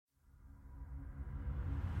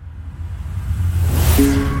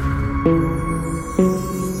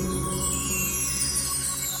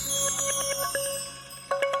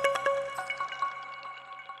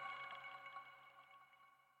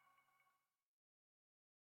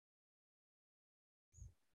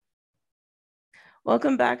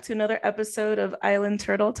Welcome back to another episode of Island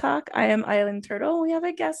Turtle Talk. I am Island Turtle. We have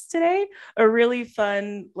a guest today, a really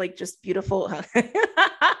fun, like just beautiful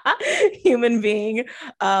human being.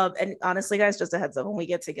 And honestly, guys, just a heads up, when we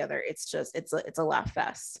get together, it's a laugh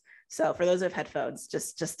fest. So for those who have headphones,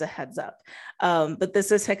 just a heads up. But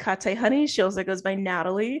this is Hecate Honey. She also goes by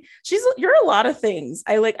Natalie. You're a lot of things.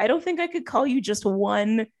 I don't think I could call you just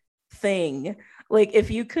one thing. Like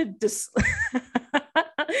if you could just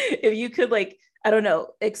if you could like I don't know,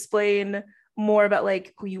 explain more about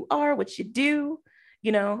like who you are, what you do,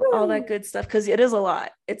 all that good stuff. Cause it is a lot.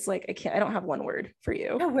 It's like, I don't have one word for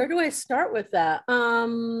you. Yeah, where do I start with that? I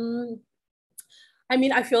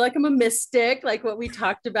mean, I feel like I'm a mystic, like what we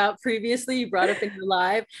talked about previously, you brought up in your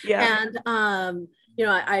live. Yeah. And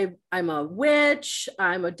I'm a witch,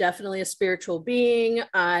 definitely a spiritual being.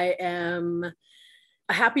 I am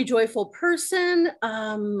a happy, joyful person,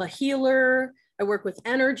 a healer. I work with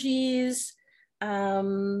energies.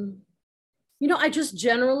 I just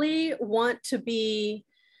generally want to be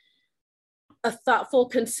a thoughtful,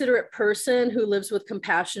 considerate person who lives with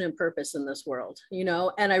compassion and purpose in this world,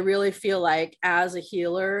 and I really feel like as a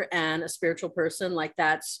healer and a spiritual person, like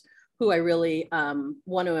that's who I really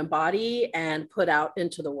want to embody and put out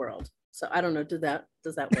into the world. So I don't know, does that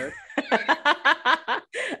work?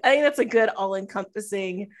 I think that's a good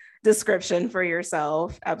all-encompassing description for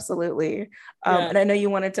yourself. Absolutely. Yeah. And I know you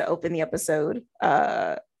wanted to open the episode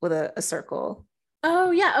with a circle.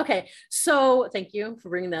 Oh yeah. Okay. So thank you for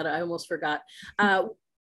bringing that up. I almost forgot.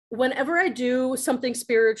 Whenever I do something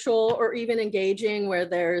spiritual or even engaging where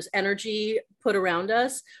there's energy put around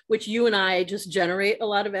us, which you and I just generate a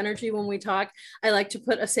lot of energy when we talk, I like to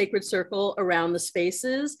put a sacred circle around the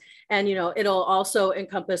spaces. And, it'll also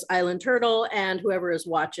encompass Island Turtle and whoever is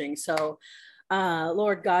watching. So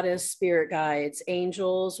Lord, Goddess, spirit guides,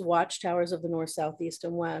 angels, watchtowers of the north, south, east,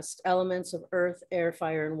 and west, elements of earth, air,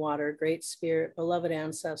 fire, and water, great spirit, beloved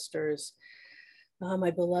ancestors,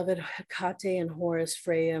 my beloved Hecate and Horus,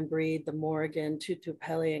 Freya and Breed, the Morrigan, Tutu,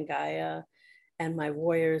 Pele, and Gaia, and my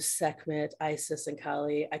warriors, Sekhmet, Isis, and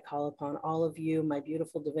Kali. I call upon all of you, my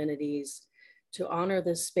beautiful divinities, to honor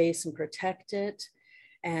this space and protect it,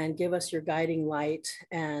 and give us your guiding light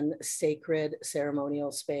and sacred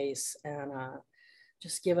ceremonial space, and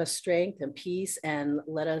just give us strength and peace, and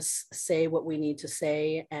let us say what we need to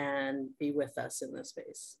say and be with us in this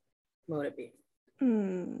space. Mote it be.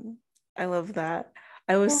 I love that.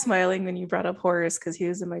 I was smiling when you brought up Horus because he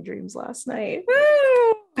was in my dreams last night.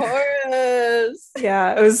 Woo! Horus.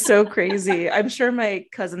 Yeah, it was so crazy. I'm sure my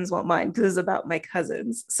cousins won't mind because it's about my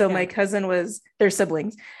cousins. So my cousin they're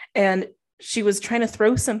siblings, and she was trying to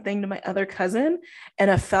throw something to my other cousin,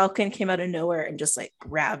 and a falcon came out of nowhere and just like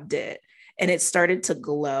grabbed it, and it started to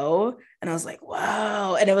glow. And I was like,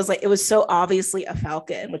 wow. And it was so obviously a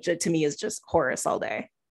falcon, which to me is just Horus all day.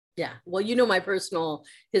 Yeah. Well, my personal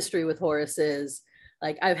history with Horus is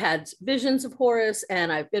like I've had visions of Horus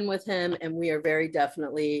and I've been with him, and we are very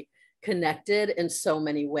definitely connected in so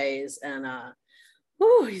many ways. And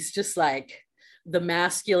he's just like the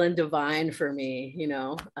masculine divine for me,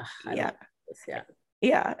 Yeah. Yeah.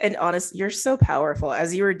 Yeah. And honestly, you're so powerful.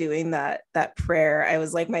 As you were doing that prayer, I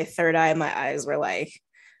was like, my third eye, my eyes were like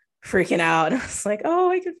freaking out. And I was like,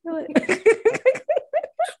 oh, I could feel it.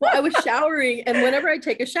 Well, I was showering, and whenever I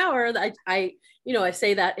take a shower, I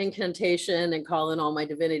say that incantation and call in all my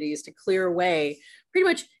divinities to clear away. Pretty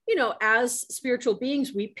much, as spiritual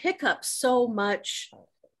beings, we pick up so much.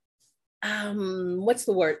 What's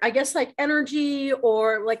the word? I guess like energy,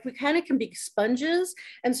 or like we kind of can be sponges.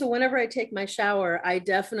 And so whenever I take my shower, I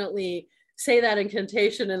definitely say that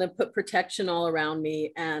incantation and then put protection all around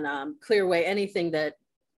me and clear away anything that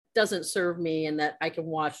doesn't serve me and that I can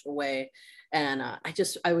wash away. And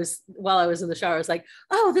while I was in the shower, I was like,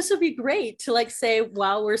 oh, this would be great to like say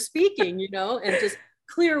while we're speaking, and just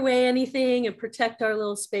clear away anything and protect our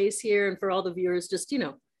little space here. And for all the viewers, just,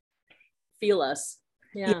 feel us.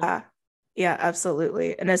 Yeah. Yeah,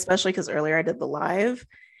 absolutely. And especially because earlier I did the live,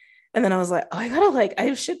 and then I was like, oh, I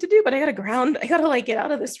have shit to do, but I gotta get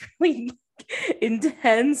out of this really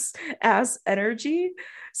intense ass energy.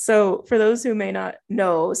 So for those who may not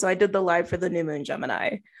know, so I did the live for the new moon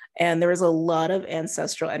Gemini, and there was a lot of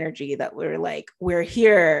ancestral energy that we're like, we're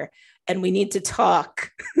here and we need to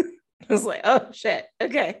talk. I was like, oh shit,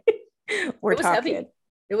 okay. We're talking. Heavy.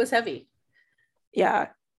 It was heavy. Yeah.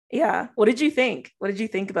 Yeah. What did you think? What did you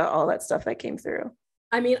think about all that stuff that came through?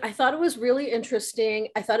 I mean, I thought it was really interesting.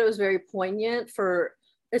 I thought it was very poignant for,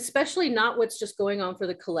 especially not what's just going on for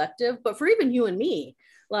the collective, but for even you and me.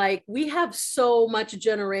 Like we have so much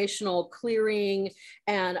generational clearing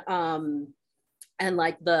and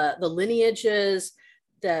like the lineages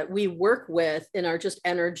that we work with in our just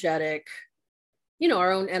energetic,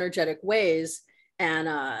 our own energetic ways. And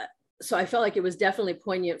so I felt like it was definitely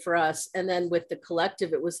poignant for us. And then with the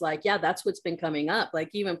collective, it was like, yeah, that's what's been coming up. Like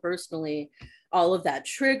even personally, all of that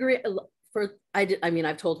triggering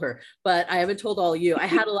I've told her, but I haven't told all of you. I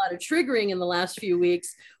had a lot of triggering in the last few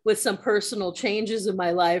weeks with some personal changes in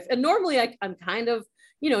my life. And normally I'm kind of,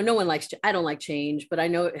 no one likes, I don't like change, but I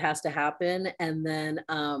know it has to happen. And then,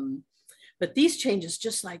 but these changes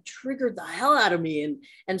just like triggered the hell out of me.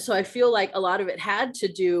 And so I feel like a lot of it had to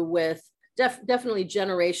do with definitely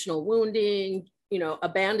generational wounding,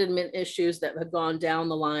 abandonment issues that have gone down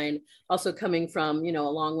the line, also coming from, a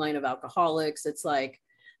long line of alcoholics. It's like,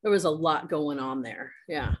 there was a lot going on there.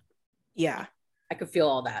 Yeah. Yeah. I could feel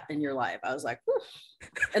all that in your life. I was like, whew.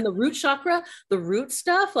 And the root chakra, the root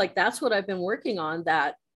stuff, like that's what I've been working on,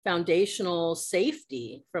 that foundational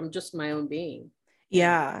safety from just my own being.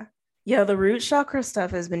 Yeah. Yeah, the root chakra stuff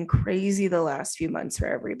has been crazy the last few months for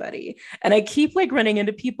everybody. And I keep like running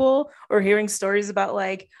into people or hearing stories about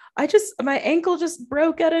like, my ankle just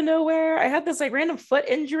broke out of nowhere. I had this like random foot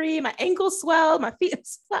injury. My ankle swelled, my feet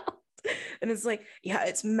swelled. And it's like,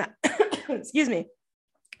 yeah, excuse me.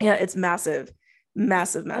 Yeah, it's massive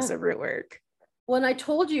root work. When I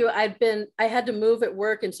told you I had to move at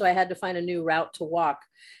work. And so I had to find a new route to walk.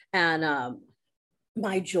 And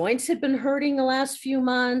my joints had been hurting the last few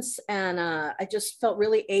months. And I just felt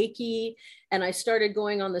really achy. And I started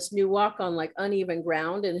going on this new walk on like uneven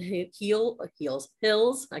ground and hills.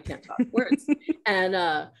 I can't talk words.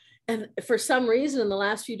 And for some reason in the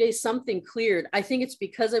last few days, something cleared. I think it's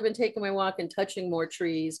because I've been taking my walk and touching more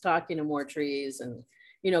trees, talking to more trees, and,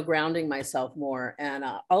 grounding myself more. And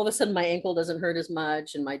all of a sudden my ankle doesn't hurt as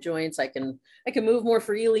much, and my joints, I can move more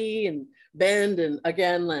freely and bend. And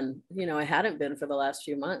again, I hadn't been for the last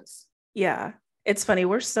few months. Yeah. It's funny.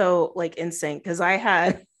 We're so like in sync because I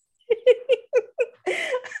had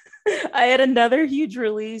another huge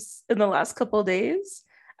release in the last couple of days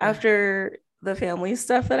after the family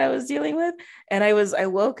stuff that I was dealing with. And I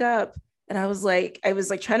woke up and I was like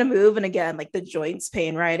trying to move. And again, like the joints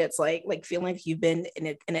pain, right? It's like feeling like you've been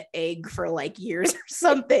in an egg for like years or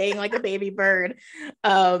something, like a baby bird.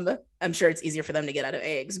 I'm sure it's easier for them to get out of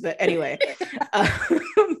eggs, but anyway.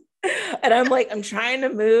 And I'm trying to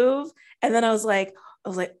move. And then I was like,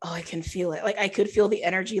 oh, I can feel it. Like I could feel the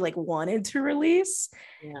energy like wanted to release.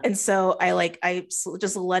 Yeah. And so I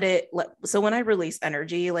just let it. So when I release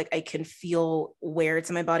energy, like I can feel where it's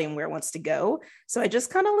in my body and where it wants to go. So I just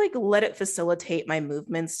kind of like let it facilitate my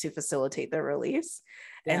movements to facilitate the release.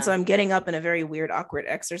 Yeah. And so I'm getting up in a very weird, awkward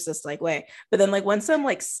exorcist like way. But then like once I'm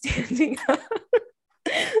like standing up,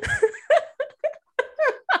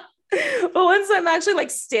 but once I'm actually like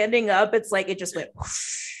standing up, it's like it just went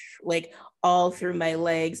whoosh, like all through my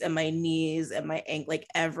legs and my knees and my ankle, like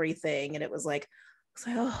everything. And it was like,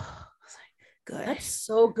 good. That's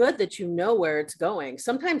so good that you know where it's going.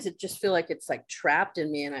 Sometimes it just feel like it's like trapped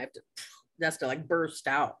in me and I have to, that's to like burst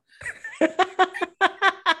out.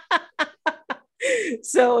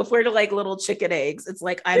 So if we're to like little chicken eggs, it's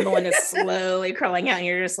like I'm the one that's slowly crawling out and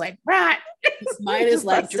you're just like, right. Mine is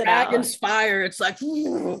like dragon's fire. It's like,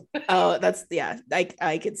 oh, that's, yeah,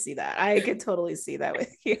 I could see that. I could totally see that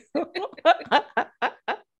with you.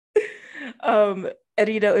 And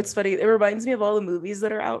it's funny. It reminds me of all the movies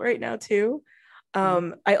that are out right now too.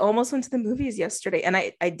 I almost went to the movies yesterday and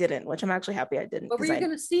I didn't, which I'm actually happy I didn't. What were you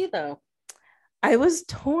going to see though? I was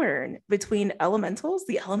torn between Elementals.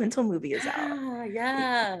 The Elemental movie is out.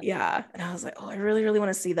 Yeah. And I was like, oh, I really, really want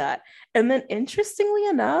to see that. And then interestingly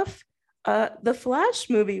enough, the Flash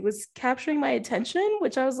movie was capturing my attention,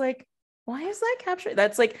 which I was like, why is that capturing?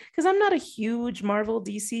 That's like, because I'm not a huge Marvel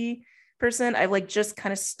DC person. I've like just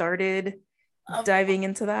kind of started diving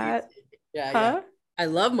into that. Yeah. I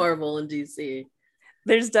love Marvel and DC.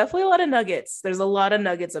 There's definitely a lot of nuggets. There's a lot of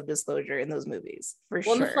nuggets of disclosure in those movies, for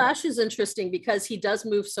sure. Well, the Flash is interesting because he does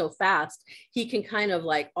move so fast. He can kind of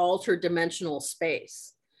like alter dimensional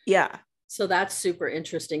space. Yeah. So that's super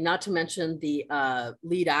interesting. Not to mention the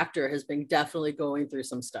lead actor has been definitely going through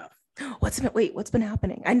some stuff. What's been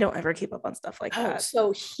happening? I don't ever keep up on stuff like that.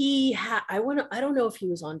 So he had, I don't know if he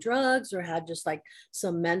was on drugs or had just like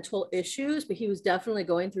some mental issues, but he was definitely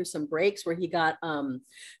going through some breaks where he got,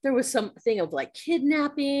 there was something of like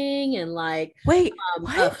kidnapping and like,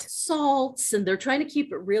 assaults, and they're trying to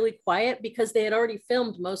keep it really quiet because they had already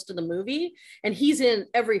filmed most of the movie and he's in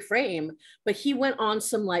every frame, but he went on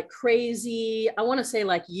some like crazy, I want to say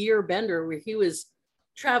like year bender where he was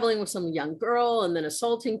traveling with some young girl and then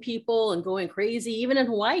assaulting people and going crazy, even in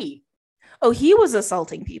Hawaii. Oh, he was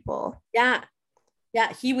assaulting people. Yeah.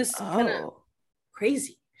 He was kind of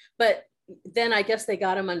crazy. But then I guess they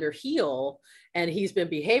got him under heel and he's been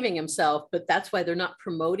behaving himself, but that's why they're not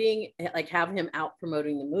promoting, like have him out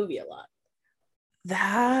promoting the movie a lot.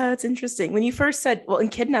 That's interesting. When you first said, well, in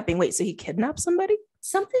kidnapping, wait, so he kidnapped somebody?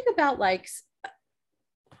 Something about like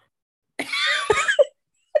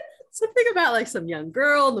something about like some young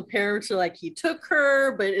girl, and the parents are like, he took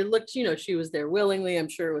her, but it looked, you know, she was there willingly, I'm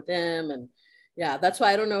sure, with him. And yeah, that's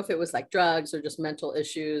why I don't know if it was like drugs or just mental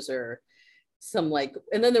issues or some like,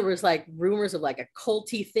 and then there was like rumors of like a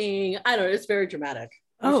culty thing. I don't know. It's very dramatic.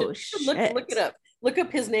 Oh, shit. Look it up. Look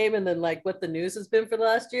up his name and then like what the news has been for the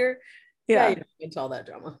last year. Yeah. You know, into all that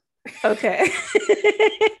drama. Okay.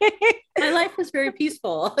 My life is very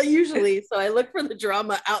peaceful usually, so I look for the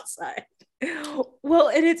drama outside. Well,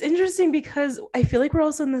 and it's interesting because I feel like we're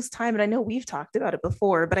also in this time, and I know we've talked about it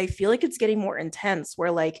before, but I feel like it's getting more intense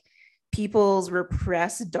where like people's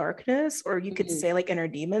repressed darkness, or you could say like inner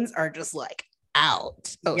demons, are just like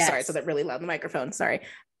out. Oh, yes. Sorry, I said that really loud in the microphone. Sorry.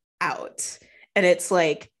 Out. And it's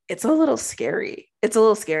like, it's a little scary. It's a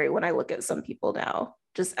little scary when I look at some people now,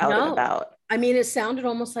 just out and about. I mean, it sounded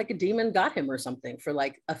almost like a demon got him or something for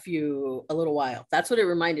like a little while. That's what it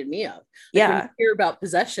reminded me of. Like, yeah. When you hear about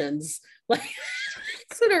possessions, like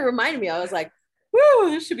that's what it reminded me. I was like, whoa,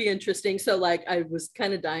 this should be interesting. So like, I was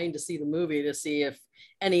kind of dying to see the movie to see if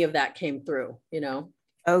any of that came through, you know?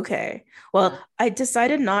 Okay. Well, I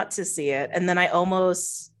decided not to see it. And then I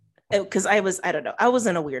almost, because I don't know, I was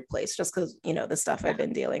in a weird place just because, you know, the stuff I've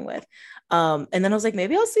been dealing with. And then I was like,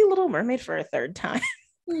 maybe I'll see Little Mermaid for a third time.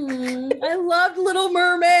 I loved Little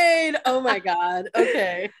Mermaid. Oh my God.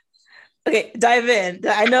 Okay, dive in.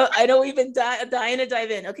 I know we've been dying to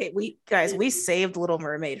dive in. Okay, we saved Little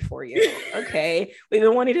Mermaid for you. Okay, we've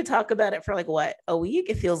been wanting to talk about it for like what, a week?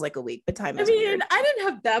 It feels like a week, but time is weird. I didn't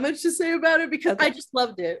have that much to say about it because I just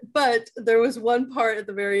loved it. But there was one part at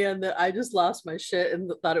the very end that I just lost my shit and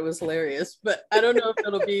thought it was hilarious. But I don't know if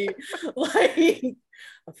it'll be like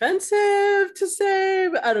offensive to say,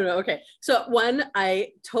 but I don't know. Okay, so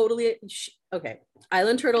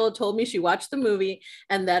Island Turtle told me she watched the movie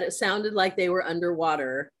and that it sounded like they were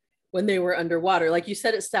underwater when they were underwater. Like you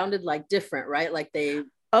said, it sounded like different, right? Like they...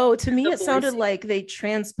 Oh, to me, it sounded like they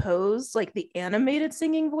transposed like the animated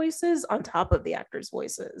singing voices on top of the actors'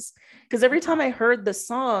 voices. Because every time I heard the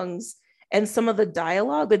songs and some of the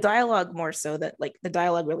dialogue more so that like the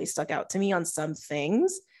dialogue really stuck out to me on some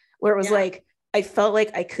things where it was like, I felt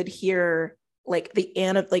like I could hear like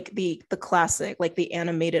the classic, like the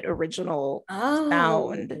animated original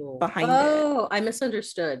sound behind it. Oh, I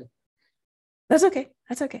misunderstood. That's okay.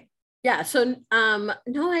 Yeah. So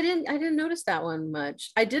no, I didn't notice that one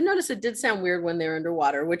much. I did notice it did sound weird when they're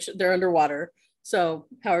underwater, which they're underwater. So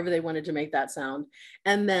however they wanted to make that sound.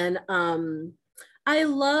 And then I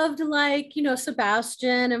loved like, you know,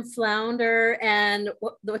 Sebastian and Flounder and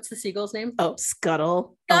what's the seagull's name? Oh,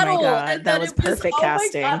 Scuttle. Oh my God, that was perfect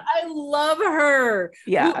casting. I love her.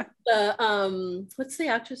 Yeah. What's the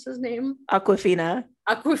actress's name? Awkwafina.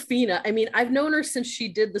 I mean, I've known her since she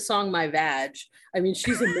did the song My Vag. I mean,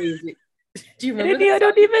 she's amazing. Do you remember? I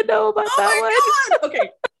don't even know about that one.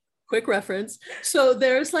 Okay. Quick reference. So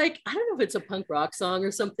there's like, I don't know if it's a punk rock song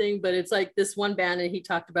or something, but it's like this one band and he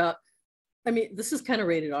talked about, I mean, this is kind of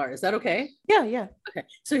rated R. Is that okay? Yeah. Okay.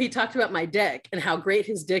 So he talked about my dick and how great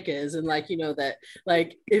his dick is. And like, you know, that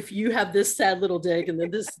like, if you have this sad little dick and then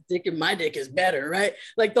this dick and my dick is better, right?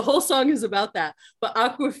 Like the whole song is about that. But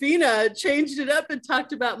Awkwafina changed it up and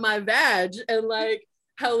talked about my vag and like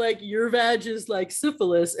how like your vag is like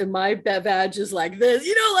syphilis and my vag is like this,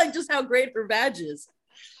 you know, like just how great her vag is.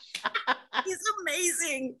 She's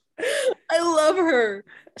amazing. I love her.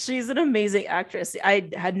 She's an amazing actress.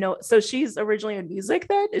 So she's originally in music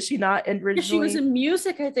then? Is she not originally? She was in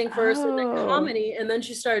music, I think, first, and then comedy, and then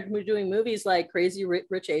she started doing movies like Crazy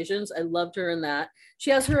Rich Asians. I loved her in that.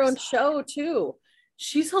 She has her own show too.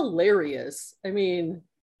 She's hilarious. I mean,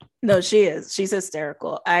 no, she is. She's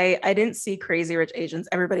hysterical. I didn't see Crazy Rich Asians.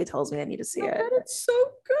 Everybody tells me I need to see it. It's so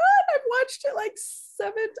good. I've watched it like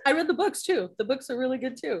 7. I read the books too. The books are really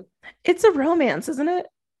good too. It's a romance, isn't it?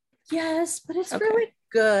 Yes, but it's really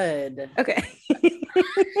good. Okay.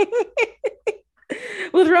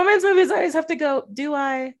 With romance movies, I always have to go, do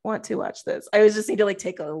I want to watch this? I always just need to like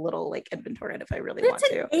take a little like inventory if I really want to.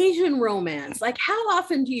 It's an Asian romance. Like how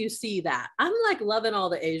often do you see that? I'm like loving all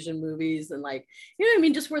the Asian movies and like, you know what I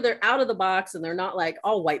mean? Just where they're out of the box and they're not like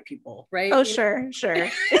all white people, right? Oh, sure. I'm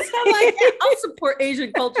like, yeah, I'll support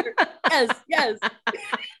Asian culture. Yes.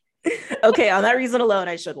 Okay, on that reason alone,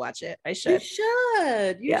 I should watch it. I should.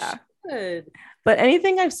 You should. But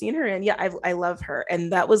anything I've seen her in, yeah, I love her.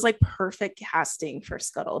 And that was like perfect casting for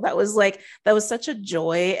Scuttle. That was such a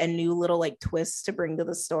joy and new little like twist to bring to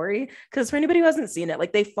the story. Because for anybody who hasn't seen it,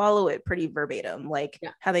 like they follow it pretty verbatim, like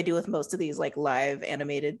how they do with most of these like live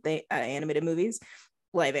animated movies.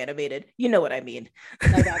 Live animated, you know what I mean.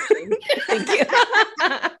 Live action. Thank you.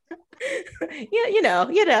 Yeah, you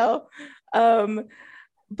know.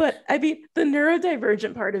 But I mean, the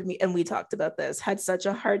neurodivergent part of me, and we talked about this, had such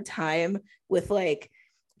a hard time with like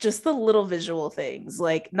just the little visual things,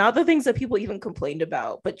 like not the things that people even complained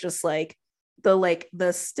about, but just like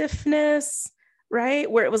the stiffness, right?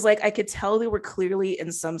 Where it was like I could tell they were clearly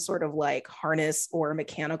in some sort of like harness or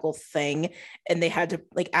mechanical thing, and they had to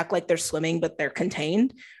like act like they're swimming, but they're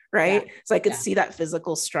contained. Right. Yeah. So I could see that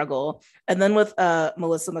physical struggle. And then with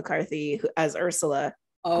Melissa McCarthy as Ursula.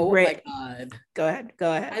 Oh my God. Go ahead.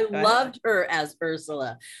 I loved her as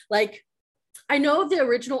Ursula. Like, I know the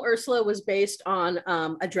original Ursula was based on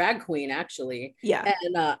a drag queen, actually. Yeah.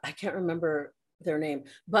 And I can't remember their name,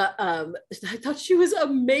 but I thought she was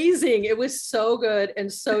amazing. It was so good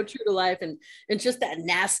and so true to life. And just that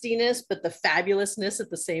nastiness, but the fabulousness at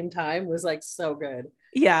the same time was like so good.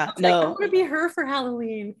 Yeah, no. Like, I want to be her for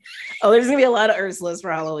Halloween. Oh, there's gonna be a lot of Ursulas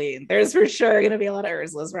for Halloween. There's for sure gonna be a lot of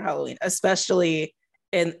Ursulas for Halloween, especially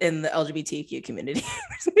in the LGBTQ community.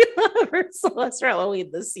 There's gonna be a lot of Ursulas for Halloween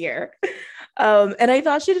this year. And I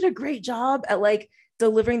thought she did a great job at like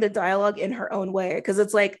delivering the dialogue in her own way, because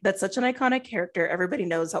it's like that's such an iconic character. Everybody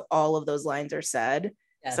knows how all of those lines are said.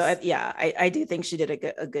 Yes. So I do think she did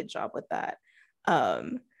a good job with that.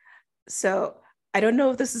 So I don't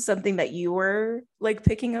know if this is something that you were like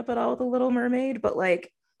picking up at all with The Little Mermaid, but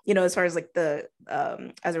like, you know, as far as like the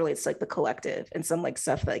as it relates to like the collective and some like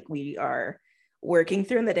stuff like we are working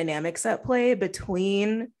through, and the dynamics at play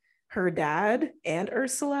between her dad and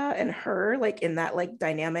Ursula and her, like in that like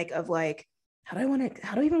dynamic of like, how do I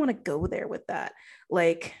even want to go there with that?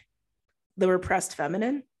 Like the repressed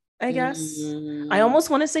feminine, I guess. I almost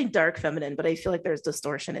want to say dark feminine, but I feel like there's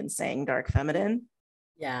distortion in saying dark feminine.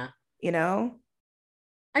 Yeah. You know?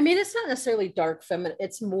 I mean, it's not necessarily dark feminine.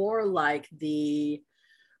 It's more like it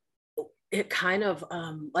kind of,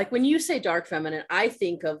 like when you say dark feminine, I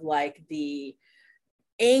think of like the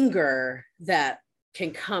anger that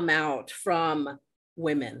can come out from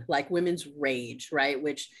women, like women's rage, right?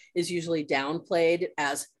 Which is usually downplayed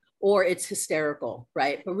as, or it's hysterical,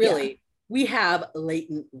 right? But really, we have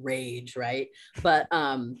latent rage, right? But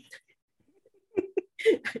you're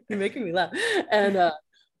making me laugh. And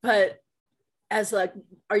but as like,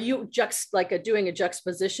 are you doing a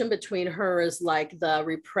juxtaposition between her as like the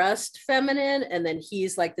repressed feminine, and then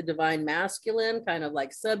he's like the divine masculine, kind of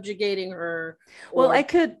like subjugating her? Well,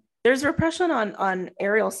 there's repression on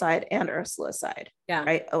Ariel's side and Ursula's side. Yeah.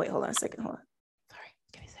 Right. Oh, wait, hold on a second. Hold on. Sorry.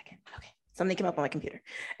 Give me a second. Okay. Something came up on my computer.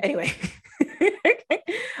 Anyway.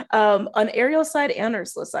 On Ariel's side and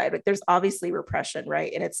Ursula's side, like there's obviously repression,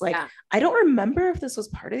 right? And it's like, I don't remember if this was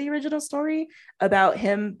part of the original story about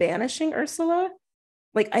him banishing Ursula.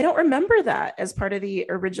 Like, I don't remember that as part of the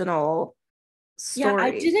original story. Yeah,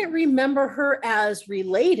 I didn't remember her as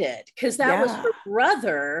related, because that was her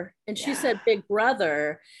brother, and she said big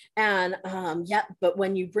brother. And but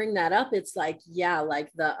when you bring that up, it's like,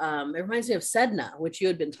 like the it reminds me of Sedna, which you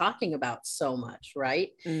had been talking about so much, right?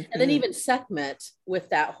 Mm-hmm. And then even Sekhmet with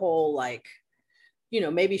that whole like, you know,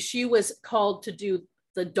 maybe she was called to do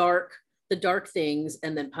the dark things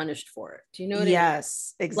and then punished for it. Do you know what I mean?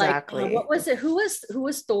 Yes, exactly. Like, what was it? Who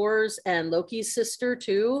was Thor's and Loki's sister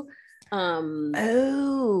too?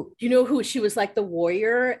 You know who she was, like the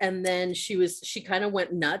warrior, and then she kind of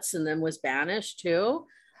went nuts and then was banished too,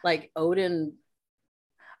 like Odin.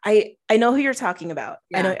 I know who you're talking about.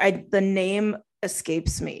 I know the name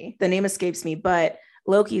escapes me, but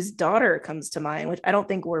Loki's daughter comes to mind, which I don't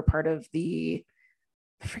think were part of I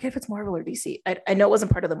forget if it's Marvel or DC. I know it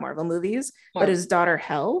wasn't part of the Marvel movies, but his daughter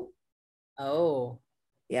Hel. Oh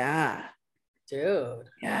yeah. Dude.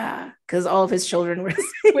 Yeah, because all of his children were.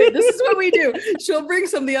 Wait, this is what we do. She'll bring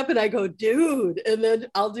something up and I go, dude. And then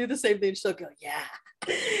I'll do the same thing. She'll go, yeah.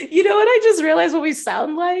 You know what? I just realized what we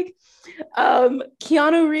sound like.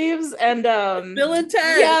 Keanu Reeves and Bill and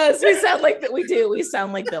Ted. Yes, we sound like that. We do. We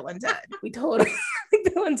sound like Bill and Ted. We totally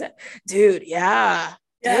like Bill and Ted. Dude, yeah.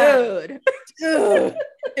 Dude.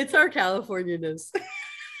 It's our Californianess.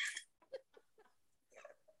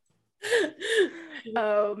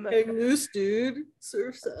 Hang loose, dude.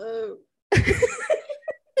 Surf's up.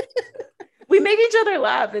 We make each other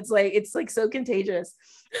laugh. It's like so contagious.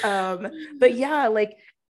 But yeah, like,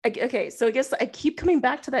 okay, so I guess I keep coming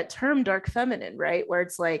back to that term dark feminine, right? Where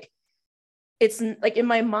it's like it's like in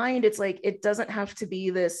my mind, it's like it doesn't have to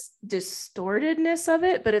be this distortedness of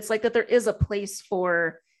it, but it's like that there is a place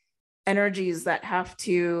for energies that have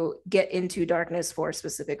to get into darkness for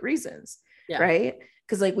specific reasons, right?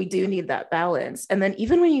 Because like we do need that balance. And then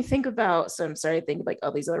even when you think about, so I'm sorry, I think like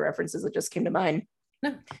all these other references that just came to mind.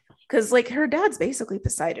 Because like her dad's basically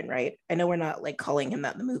Poseidon, right? I know we're not like calling him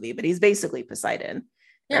that in the movie, but he's basically Poseidon,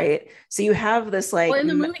 right? So you have this like, well, in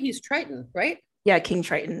the movie he's Triton, right? Yeah, King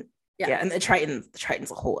Triton. Yeah, and the Triton's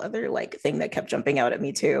a whole other like thing that kept jumping out at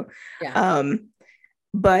me too.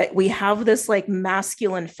 But we have this like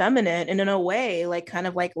masculine, feminine, and in a way, like kind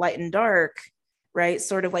of like light and dark, right?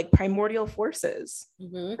 Sort of like primordial forces,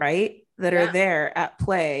 right? That are there at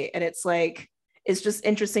play. And it's like, it's just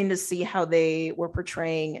interesting to see how they were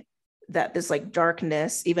portraying that this like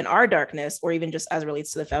darkness, even our darkness, or even just as it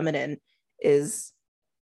relates to the feminine, is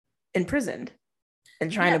imprisoned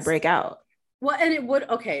and trying to break out. Well, and it would,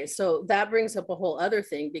 okay, so that brings up a whole other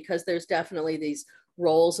thing, because there's definitely these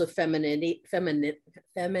roles of femininity,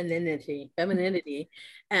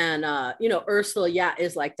 and you know, Ursula,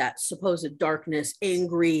 is like that supposed darkness,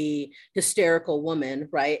 angry, hysterical woman,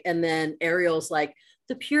 right? And then Ariel's like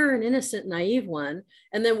the pure and innocent, naive one.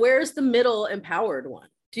 And then where's the middle empowered one?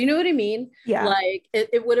 Do you know what I mean? Yeah. Like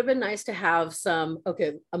it would have been nice to have some,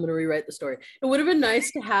 okay, I'm going to rewrite the story. It would have been nice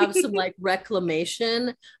to have some like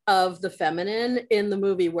reclamation of the feminine in the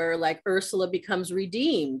movie, where like Ursula becomes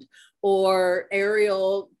redeemed, or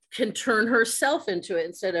Ariel can turn herself into it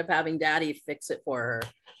instead of having daddy fix it for her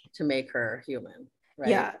to make her human.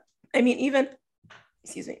 Right? Yeah. I mean, even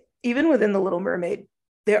within the Little Mermaid,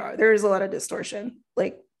 there is a lot of distortion,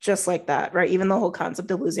 like just like that, right? Even the whole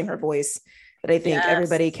concept of losing her voice, that I think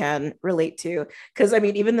everybody can relate to. Because I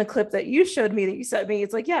mean, even the clip that you showed me, that you sent me,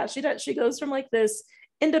 it's like, yeah, she goes from like this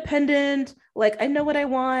independent, like I know what I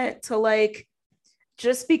want, to like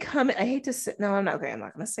just become, I hate to sit, no, I'm not going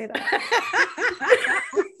to say that.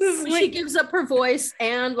 She gives up her voice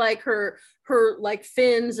and like her like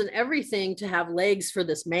fins and everything to have legs for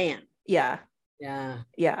this man. Yeah.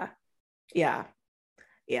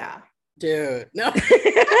 Dude, no.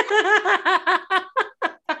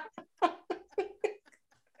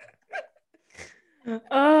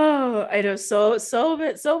 Oh, I know, so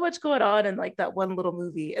much going on in like that one little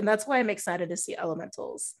movie, and that's why I'm excited to see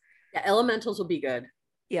Elementals. Yeah, Elementals will be good.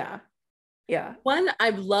 Yeah. One,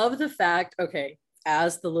 I love the fact, okay,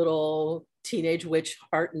 as the little teenage witch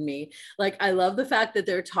heart in me, like I love the fact that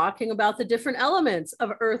they're talking about the different elements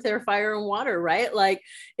of earth, air, fire, and water, right? Like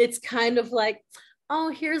it's kind of like, oh,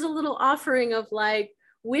 here's a little offering of like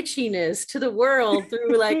witchiness to the world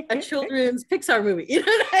through like a children's Pixar movie. You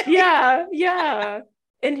know what I mean? Yeah.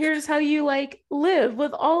 And here's how you like live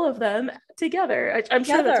with all of them together. I'm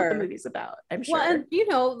sure that's what the movie's about. I'm sure. Well, and you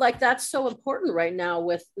know, like that's so important right now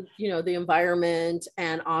with, you know, the environment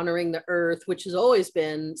and honoring the earth, which has always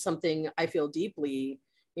been something I feel deeply,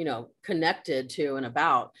 you know, connected to and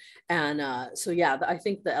about. And so yeah, I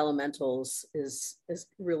think the Elementals is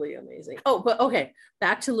really amazing. Oh, but okay,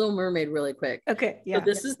 back to Little Mermaid really quick. Okay, yeah. So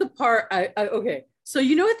this is the part I okay. So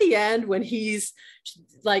you know, at the end when he's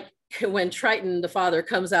like, when Triton, the father,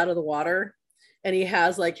 comes out of the water and he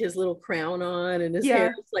has like his little crown on and his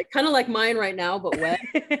hair is like kind of like mine right now, but wet.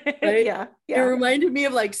 Right? Yeah. It reminded me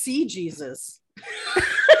of like Sea Jesus.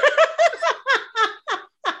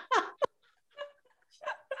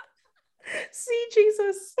 See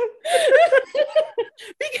Jesus.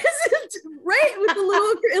 Because it's right with the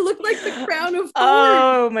little, it looked like the crown of thorns.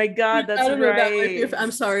 Oh my God, that's right.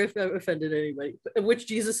 I'm sorry if I've offended anybody, which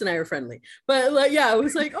Jesus and I are friendly, but like, yeah, I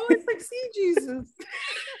was like, oh, it's like See Jesus.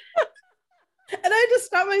 And I just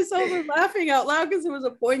stopped myself from laughing out loud because it was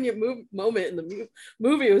a poignant moment in the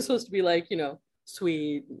movie. It was supposed to be like, you know,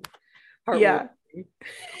 sweet, heartwarming. Yeah.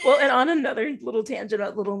 Well, and on another little tangent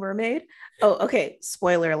about Little Mermaid. Oh, okay.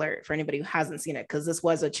 Spoiler alert for anybody who hasn't seen it, because this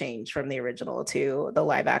was a change from the original to the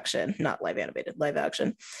live action, not live animated, live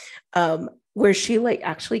action, where she like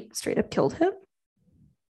actually straight up killed him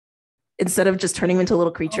instead of just turning him into a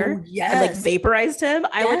little creature. Oh, yes. And like vaporized him.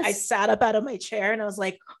 I sat up out of my chair and I was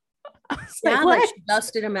like, like she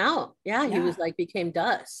dusted him out. Yeah, he was like became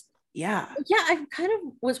dust. Yeah, I kind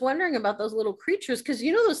of was wondering about those little creatures, because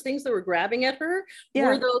you know those things that were grabbing at her,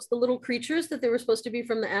 were those the little creatures that they were supposed to be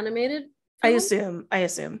from the animated film? I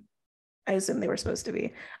assume I assume they were supposed to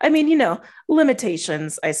be. I mean,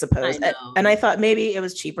 limitations, I suppose. I know. And I thought maybe it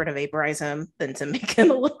was cheaper to vaporize him than to make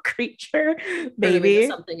him a little creature. Turn him into Maybe.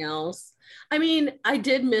 something else. I mean, I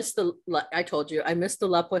did miss I told you, I missed the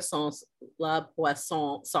La Poisson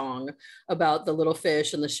song about the little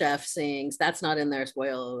fish and the chef sings. That's not in there,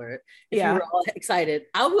 spoiler alert. If you Yeah. were all excited,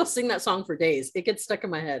 I will sing that song for days. It gets stuck in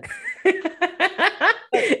my head.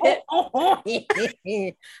 Like,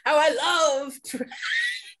 how I love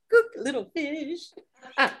cook little fish.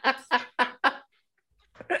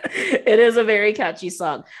 It is a very catchy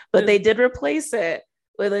song, but they did replace it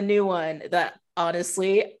with a new one that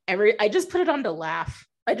honestly, I just put it on to laugh.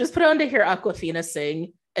 I just put it on to hear Aquafina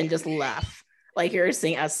sing and just laugh, like you're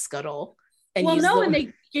singing as Scuttle. And and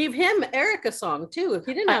they gave him Eric a song too.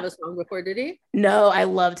 He didn't have a song before, did he? No, I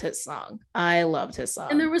loved his song.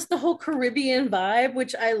 And there was the whole Caribbean vibe,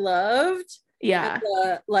 which I loved. Yeah.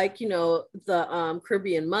 The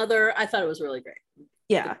Caribbean mother. I thought it was really great.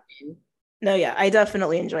 Yeah. No, yeah, I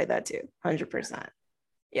definitely enjoyed that too. 100%.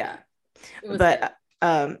 Yeah. But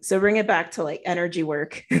so bring it back to like energy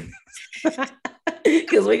work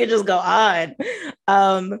because we could just go on.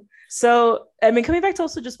 So I mean, coming back to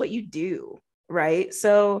also just what you do, right?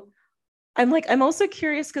 So I'm also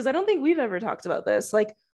curious because I don't think we've ever talked about this.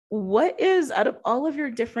 Like, what is, out of all of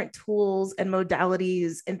your different tools and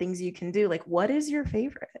modalities and things you can do, like, what is your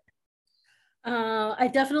favorite? I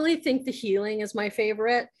definitely think the healing is my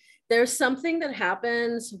favorite. There's something that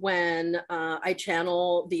happens when I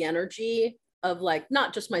channel the energy of like,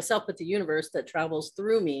 not just myself, but the universe that travels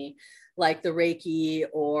through me, like the Reiki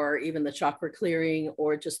or even the chakra clearing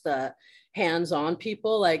or just the hands-on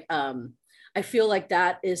people. Like, I feel like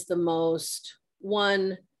that is the most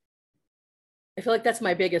one. I feel like that's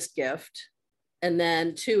my biggest gift. And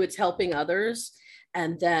then two, it's helping others.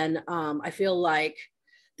 And then I feel like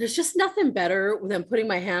there's just nothing better than putting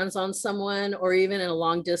my hands on someone or even in a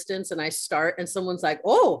long distance and I start and someone's like,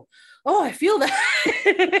 oh, I feel that.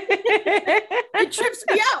 It trips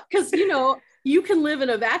me out because, you can live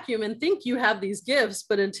in a vacuum and think you have these gifts,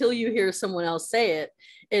 but until you hear someone else say it,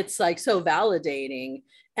 it's like so validating.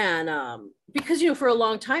 And because, for a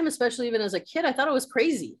long time, especially even as a kid, I thought it was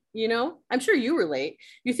crazy. I'm sure you relate.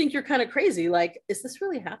 You think you're kind of crazy. Like, is this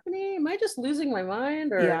really happening? Am I just losing my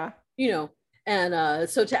mind? Or, yeah. And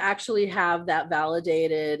so to actually have that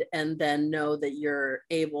validated and then know that you're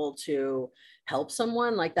able to help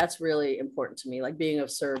someone, like that's really important to me, like being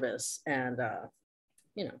of service and,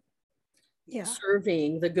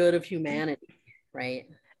 serving the good of humanity. Right.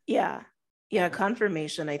 Yeah. Yeah.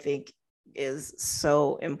 Confirmation, I think, is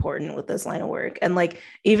so important with this line of work. And like,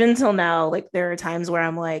 even till now, like there are times where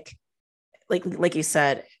I'm like you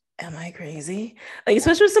said, am I crazy? Like,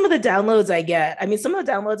 especially with some of the downloads I get. I mean, some of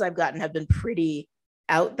the downloads I've gotten have been pretty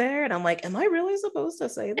out there. And I'm like, am I really supposed to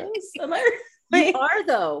say this? Am I? You are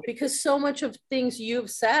though, because so much of things you've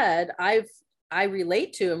said, I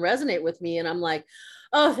relate to and resonate with me. And I'm like,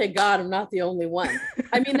 oh, thank God I'm not the only one.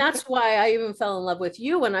 I mean, that's why I even fell in love with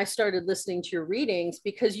you when I started listening to your readings,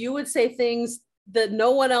 because you would say things that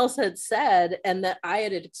no one else had said and that I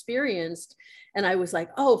had experienced. And I was like,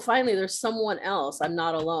 oh, finally, there's someone else. I'm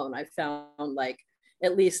not alone. I found like,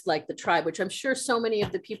 at least like the tribe, which I'm sure so many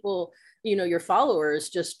of the people, your followers,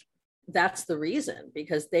 just that's the reason,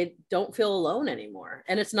 because they don't feel alone anymore.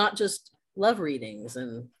 And it's not just love readings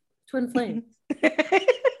and twin flames.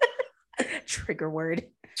 Trigger word.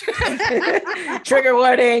 Trigger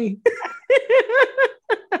warning.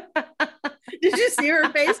 Did you see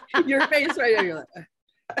her face? Your face right there. You're like,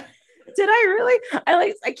 did I really?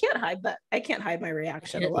 I can't hide that. I can't hide my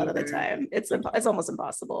reaction a lot of the time. It's almost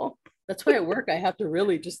impossible. That's why at work I have to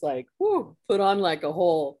really just like put on like a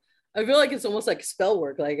whole. I feel like it's almost like spell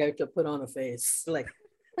work. Like I have to put on a face. Like,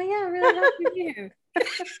 oh yeah, really happy here.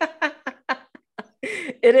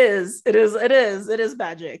 It is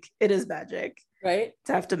magic. It is magic. Right?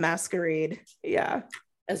 To have to masquerade. Yeah.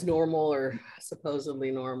 As normal or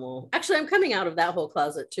supposedly normal. Actually, I'm coming out of that whole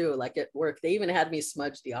closet too. Like at work, they even had me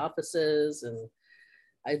smudge the offices and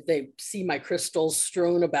they see my crystals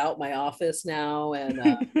strewn about my office now. And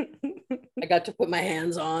I got to put my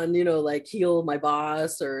hands on, like heal my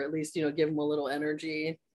boss or at least, give him a little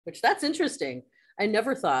energy, which that's interesting. I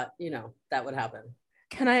never thought, that would happen.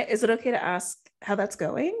 Is it okay to ask how that's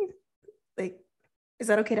going? Like, is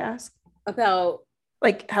that okay to ask? About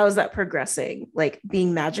like, how is that progressing? Like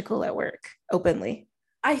being magical at work openly?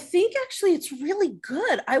 I think actually it's really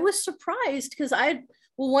good. I was surprised because I'd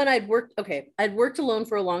worked alone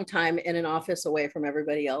for a long time in an office away from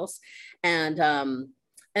everybody else. And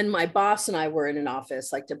my boss and I were in an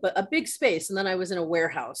office, like a big space. And then I was in a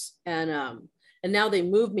warehouse and And now they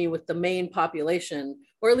moved me with the main population,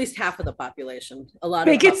 or at least half of the population. A lot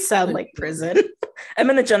Make of it sound like prison. I'm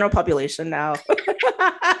in the general population now.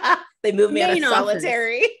 They moved me out of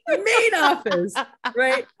solitary. Main office,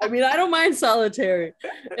 right? I mean, I don't mind solitary.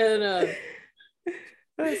 And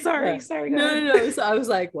sorry. No. So I was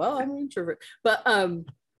like, well, I'm an introvert. But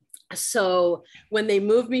so when they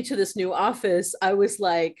moved me to this new office, I was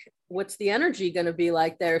like, what's the energy going to be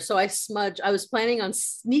like there? So I was planning on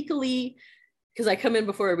sneakily, because I come in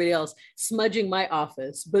before everybody else, smudging my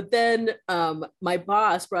office. But then my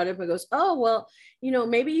boss brought it up and goes, oh, well,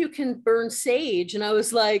 maybe you can burn sage. And I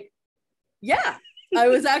was like, yeah, I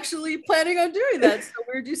was actually planning on doing that. So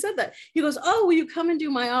weird you said that. He goes, oh, will you come and do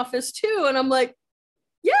my office too? And I'm like,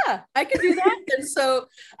 yeah, I can do that. And so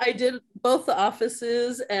I did both the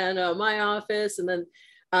offices and my office. And then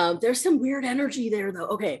there's some weird energy there though.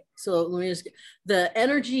 Okay, so the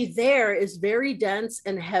energy there is very dense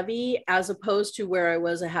and heavy as opposed to where I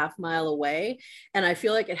was a half mile away. And I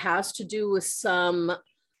feel like it has to do with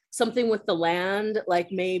something with the land,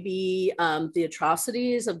 like maybe the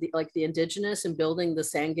atrocities of the indigenous and building the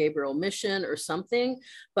San Gabriel mission or something.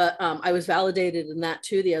 But I was validated in that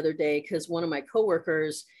too the other day, because one of my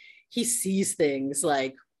coworkers, he sees things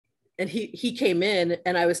like, and he came in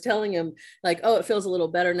and I was telling him like, oh, it feels a little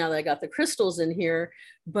better now that I got the crystals in here.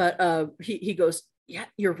 But he goes, yeah,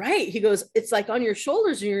 you're right. He goes, it's like on your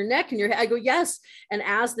shoulders and your neck and your head. I go, yes. And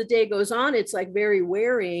as the day goes on, it's like very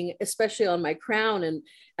wearing, especially on my crown.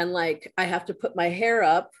 And like, I have to put my hair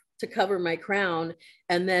up to cover my crown.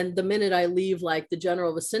 And then the minute I leave like the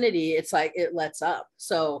general vicinity, it's like, it lets up.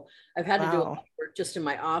 So I've had to do a lot of work just in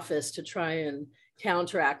my office to try and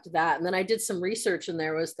counteract that. And then I did some research, and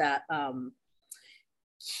there was that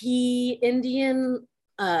key Indian,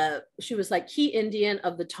 she was like key Indian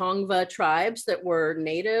of the Tongva tribes that were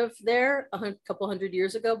native there a couple hundred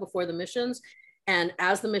years ago before the missions. And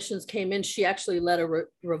as the missions came in, she actually led a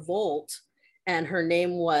revolt, and her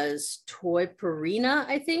name was Toiparina,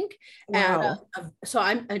 I think. Wow.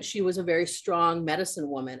 And and she was a very strong medicine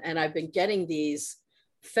woman. And I've been getting these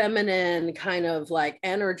feminine kind of like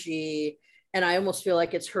energy, and I almost feel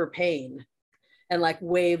like it's her pain and like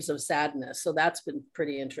waves of sadness. So that's been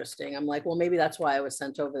pretty interesting. I'm like, well, maybe that's why I was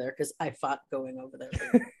sent over there, because I fought going over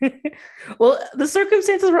there. Well, the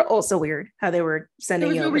circumstances were also weird, how they were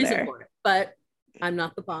sending you over there. There was no reason for it, but I'm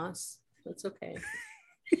not the boss. That's okay.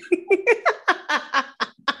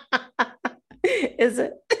 Is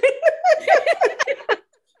it?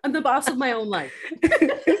 I'm the boss of my own life.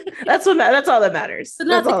 That's all that matters.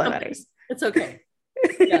 That's all that matters. It's okay.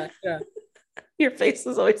 Yeah. Your face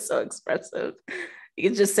is always so expressive. You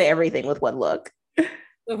can just say everything with one look.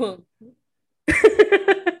 Uh-huh.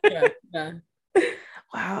 Yeah.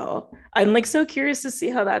 Wow. I'm like so curious to see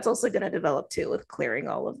how that's also going to develop too, with clearing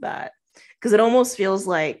all of that. Because it almost feels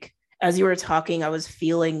like, as you were talking, I was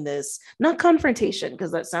feeling this, not confrontation,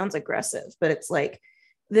 because that sounds aggressive, but it's like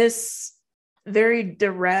this very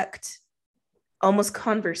direct, almost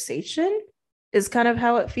conversation is kind of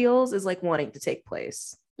how it feels, is like wanting to take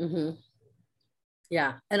place. Mm-hmm.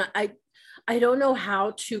 Yeah. And I don't know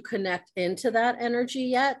how to connect into that energy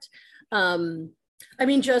yet. I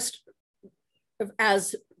mean, just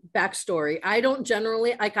as backstory, I don't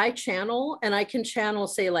generally, like, I channel, and I can channel,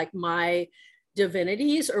 say, like my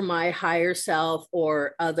divinities or my higher self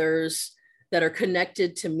or others that are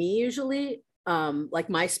connected to me usually, like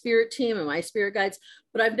my spirit team and my spirit guides,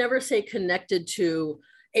 but I've never, say, connected to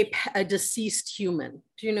a deceased human.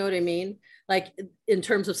 Do you know what I mean? Like in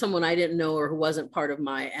terms of someone I didn't know or who wasn't part of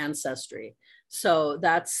my ancestry. So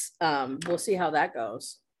that's, we'll see how that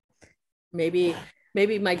goes. Maybe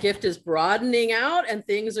my gift is broadening out and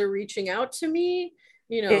things are reaching out to me.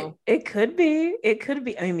 You know, it could be.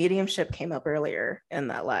 I mean, mediumship came up earlier in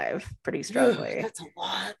that live pretty strongly. That's a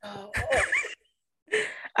lot. Oh.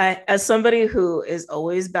 As somebody who is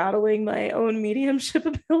always battling my own mediumship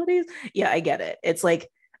abilities, yeah, I get it. It's like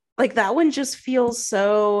that one just feels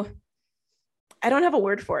so, I don't have a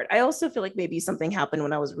word for it. I also feel like maybe something happened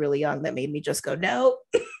when I was really young that made me just go, no,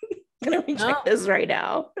 I'm gonna reject this right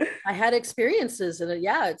now. I had experiences, and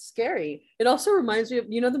it's scary. It also reminds me of,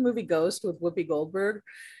 the movie Ghost with Whoopi Goldberg.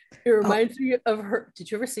 It reminds me of her.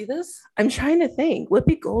 Did you ever see this? I'm trying to think.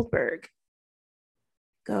 Whoopi Goldberg.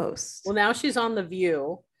 Ghost. Well, now she's on The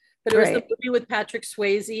View, but it was the movie with Patrick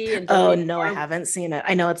Swayze. And I haven't seen it.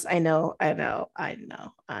 I know.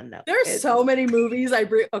 There's so many movies I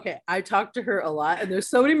bring. Okay, I talk to her a lot, and there's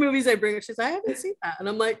so many movies I bring her. She's like, I haven't seen that, and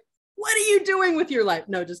I'm like, what are you doing with your life?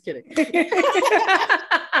 No, just kidding.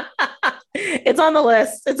 It's on the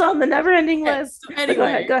list. It's on the never-ending list. So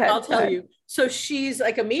anyway, go ahead. I'll tell you. So she's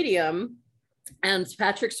like a medium, and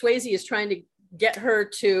Patrick Swayze is trying to get her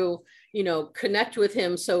to, you know, connect with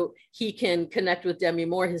him so he can connect with Demi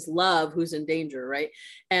Moore, his love, who's in danger, right?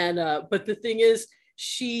 And but the thing is,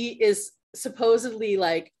 she is supposedly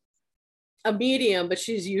like a medium, but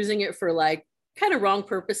she's using it for like kind of wrong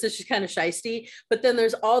purposes. She's kind of shisty, but then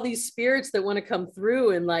there's all these spirits that want to come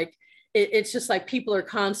through, and like it's just like people are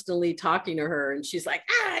constantly talking to her, and she's like,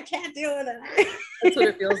 I can't do it. That's what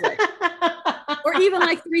it feels like. Or even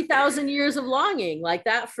like 3,000 Years of Longing, like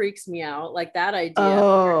that freaks me out, like that idea.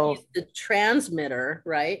 Oh, He's the transmitter,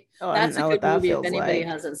 right? oh, That's a good movie if anybody like.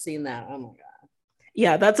 hasn't seen that. Oh my god.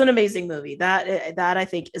 Yeah, that's an amazing movie. That I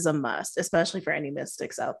think is a must, especially for any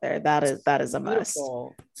mystics out there. That is a must.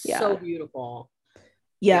 Yeah. So beautiful.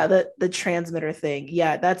 Yeah, the transmitter thing.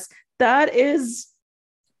 Yeah, that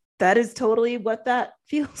is totally what that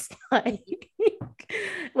feels like.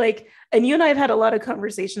 Like, and you and I have had a lot of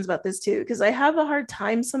conversations about this too, because I have a hard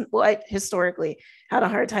time I historically had a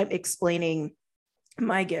hard time explaining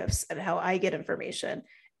my gifts and how I get information.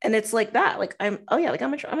 And it's like that, like I'm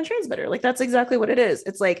a transmitter. Like that's exactly what it is.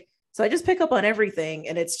 It's like, so I just pick up on everything,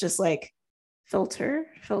 and it's just like filter,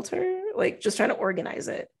 like just trying to organize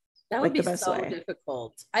it. That would be so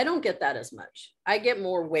difficult. I don't get that as much. I get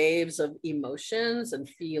more waves of emotions and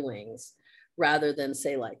feelings rather than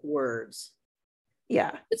say like words.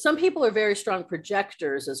 Yeah. But some people are very strong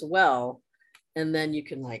projectors as well. And then you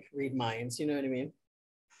can like read minds, you know what I mean?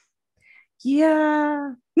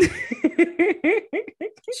 Yeah.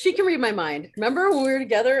 She can read my mind. Remember when we were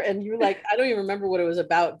together and you were like, I don't even remember what it was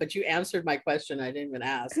about, but you answered my question. I didn't even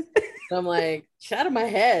ask. So I'm like, shut out of my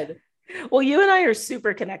head. Well, you and I are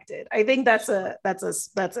super connected. I think that's a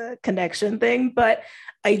connection thing. But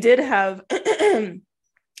I did have a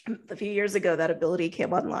few years ago that ability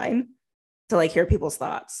came online to like hear people's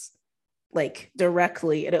thoughts like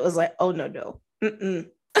directly, and it was like, oh no.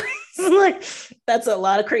 Like that's a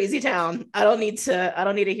lot of crazy town. I don't need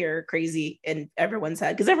to hear crazy in everyone's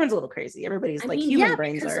head, because everyone's a little crazy. Everybody's like, human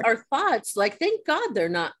brains are. Our thoughts, like, thank God they're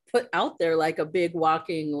not put out there like a big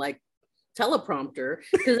walking like teleprompter,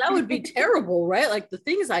 because that would be terrible, right? Like the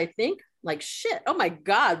things I think, like shit, oh my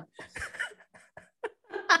god.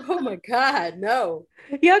 Oh my god, no.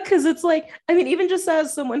 Yeah, because it's like, I mean, even just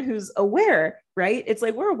as someone who's aware, right? It's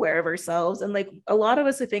like we're aware of ourselves, and like a lot of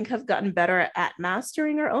us I think have gotten better at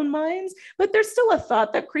mastering our own minds, but there's still a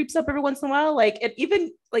thought that creeps up every once in a while, like, and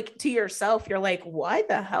even like to yourself, you're like, why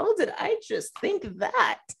the hell did I just think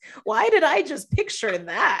that? Why did I just picture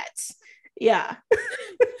that? Yeah.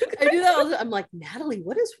 I do that all the time. I'm like, Natalie,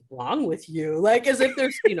 what is wrong with you? Like, as if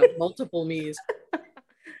there's, you know, multiple me's.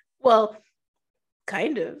 Well,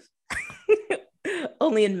 kind of.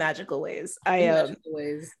 Only in magical ways.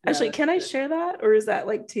 Actually, can I share that, or is that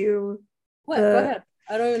like too? What? Go ahead.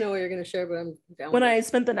 I don't even know what you're gonna share, but I'm down. When I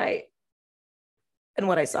spent the night and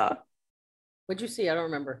what I saw. What'd you see? I don't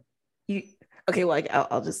remember. Okay, well,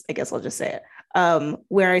 I guess I'll just say it.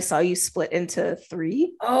 Where I saw you split into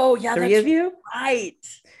three. Oh yeah, three of you. Right.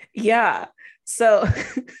 Yeah. So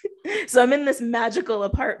I'm in this magical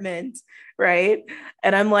apartment, right?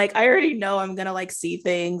 And I'm like, I already know I'm gonna like see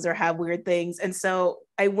things or have weird things. And so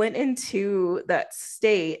I went into that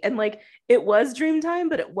state, and like it was dream time,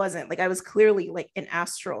 but it wasn't. Like I was clearly like an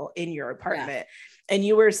astral in your apartment. Yeah. And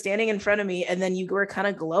you were standing in front of me, and then you were kind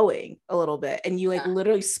of glowing a little bit, and you like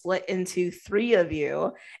literally split into three of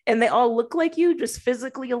you, and they all look like you, just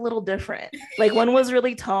physically a little different. Like one was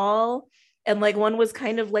really tall, and like one was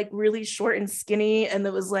kind of like really short and skinny, and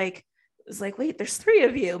it was like, wait, there's three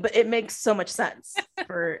of you, but it makes so much sense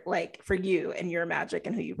for you and your magic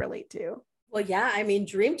and who you relate to. Well, yeah, I mean,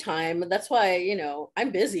 dream time. That's why, you know,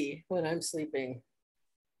 I'm busy when I'm sleeping.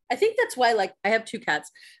 I think that's why, like, I have two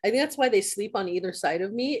cats. I think that's why they sleep on either side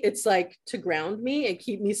of me. It's like to ground me and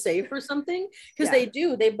keep me safe or something. Because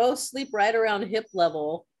they both sleep right around hip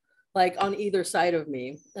level, like on either side of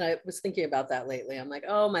me. And I was thinking about that lately. I'm like,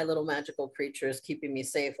 oh, my little magical creature is keeping me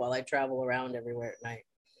safe while I travel around everywhere at night.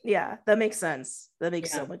 Yeah, that makes sense. That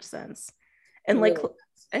makes so much sense. And like,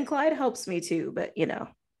 and Clyde helps me too, but you know,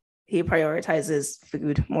 he prioritizes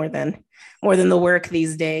food more than the work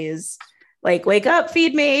these days. Like, wake up,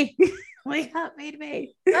 feed me. Wake up, feed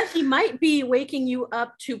me. But he might be waking you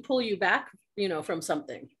up to pull you back, you know, from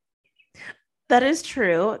something. That is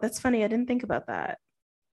true. That's funny. I didn't think about that.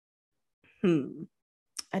 I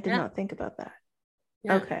did not think about that.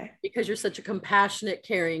 Yeah. Okay. Because you're such a compassionate,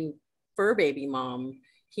 caring fur baby mom.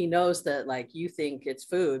 He knows that like you think it's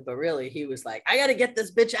food, but really he was like, I got to get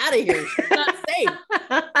this bitch out of here. She's not safe.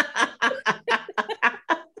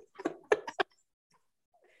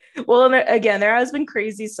 Well, again, there has been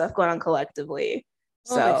crazy stuff going on collectively.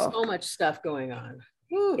 So much stuff going on.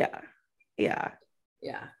 Woo. Yeah.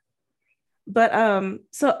 But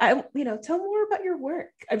so I, tell more about your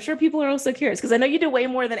work. I'm sure people are also curious because I know you do way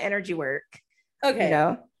more than energy work, you Okay.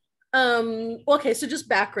 know. Okay, so just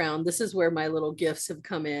background. This is where my little gifts have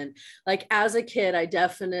come in. Like as a kid, I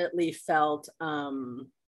definitely felt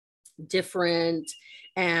different,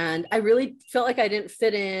 and I really felt like I didn't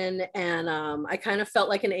fit in, and I kind of felt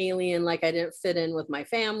like an alien, like I didn't fit in with my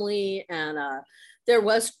family, and there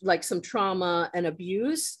was like some trauma and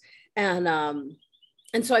abuse, and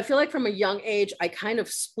so I feel like from a young age, I kind of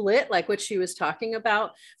split, like what she was talking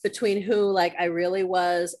about, between who like I really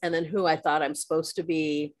was and then who I thought I'm supposed to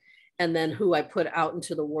be, and then who I put out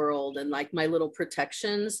into the world and like my little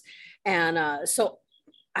protections. And so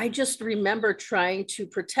I just remember trying to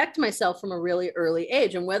protect myself from a really early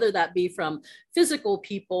age, and whether that be from physical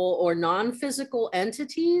people or non-physical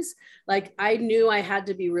entities, like I knew I had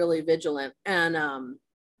to be really vigilant. And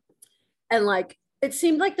like it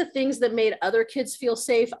seemed like the things that made other kids feel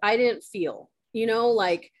safe, I didn't feel,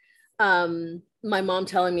 like my mom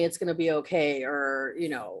telling me it's going to be okay, or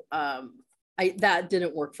that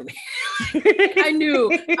didn't work for me. I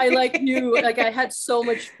knew I had so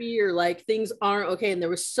much fear, like things aren't okay, and there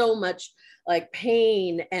was so much like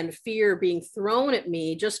pain and fear being thrown at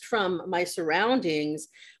me just from my surroundings,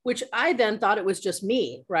 which I then thought it was just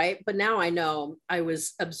me, right? But now I know I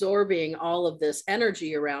was absorbing all of this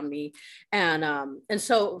energy around me. And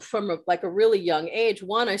so from like a really young age,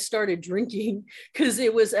 one, I started drinking because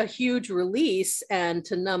it was a huge release and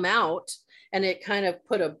to numb out, and it kind of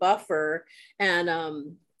put a buffer. And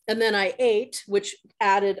then I ate, which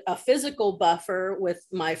added a physical buffer with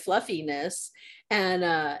my fluffiness. And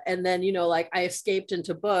then, like I escaped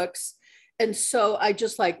into books. And so I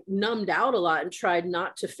just like numbed out a lot and tried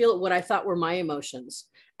not to feel what I thought were my emotions.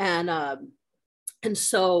 And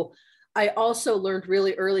so I also learned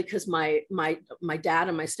really early, because my dad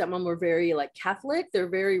and my stepmom were very like Catholic. They're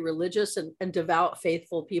very religious and devout,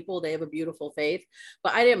 faithful people. They have a beautiful faith,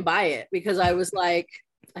 but I didn't buy it because I was like,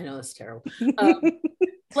 I know it's terrible.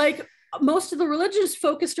 Like most of the religions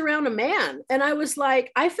focused around a man. And I was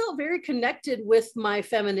like, I felt very connected with my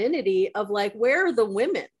femininity of like, where are the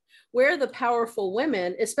women? Where are the powerful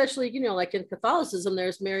women? Especially, like in Catholicism,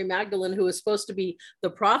 there's Mary Magdalene, who is supposed to be the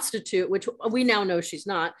prostitute, which we now know she's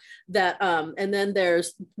not. And then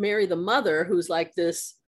there's Mary the mother, who's like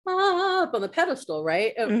this up on the pedestal,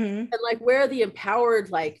 right? And like, where are the empowered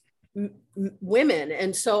like women?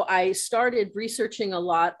 And so I started researching a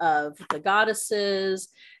lot of the goddesses,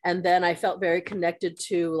 and then I felt very connected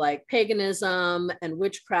to like paganism and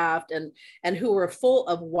witchcraft, and who were full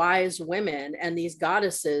of wise women, and these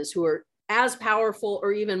goddesses who are as powerful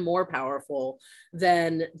or even more powerful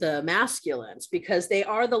than the masculines, because they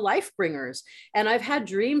are the life bringers. And I've had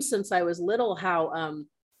dreams since I was little how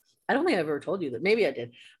I don't think I've ever told you that, maybe I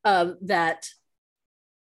did, that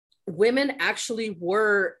women actually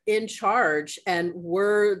were in charge and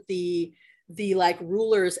were the like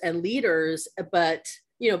rulers and leaders, but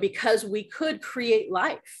because we could create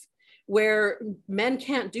life where men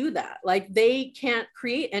can't do that. Like they can't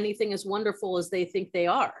create anything as wonderful as they think they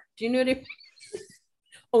are. Do you know what I mean?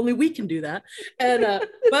 Only we can do that. And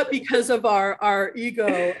but because of our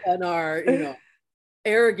ego and our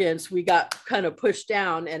arrogance, we got kind of pushed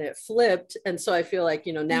down and it flipped. And so I feel like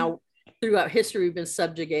now throughout history we've been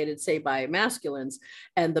subjugated, say, by masculines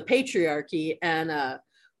and the patriarchy. And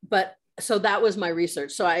but so that was my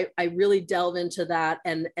research. So I really delve into that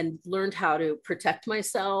and learned how to protect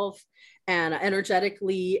myself and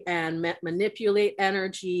energetically and manipulate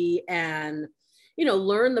energy, and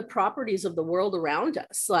learn the properties of the world around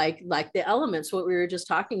us, like the elements, what we were just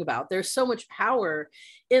talking about. There's so much power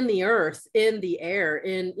in the earth, in the air,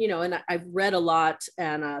 and I've read a lot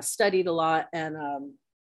and studied a lot, and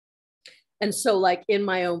so like in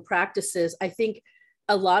my own practices, I think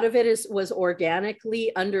a lot of it was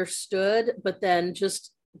organically understood, but then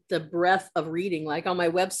just the breadth of reading. Like on my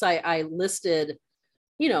website, I listed,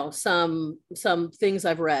 some things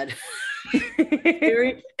I've read.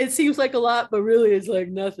 It seems like a lot, but really it's like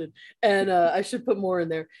nothing. And I should put more in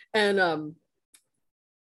there. And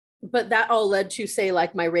but that all led to, say,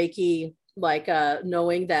 like my Reiki, like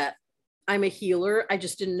knowing that I'm a healer. I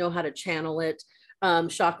just didn't know how to channel it.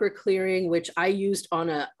 Chakra clearing, which I used on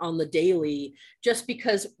the daily, just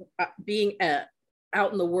because being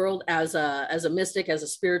out in the world as a mystic, as a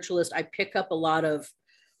spiritualist, I pick up a lot of,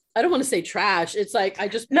 I don't want to say trash. It's like I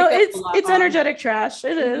just it's energetic trash.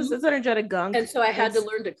 It is. It's energetic gunk. And so I had to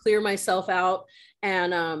learn to clear myself out,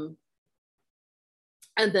 and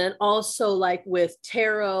then also like with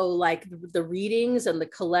tarot, like the readings and the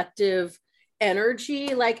collective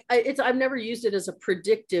energy. Like I've never used it as a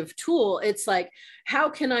predictive tool. It's like, how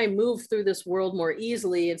can I move through this world more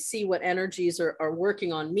easily and see what energies are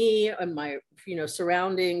working on me and my,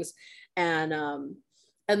 surroundings. And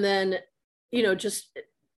then, just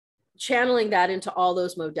channeling that into all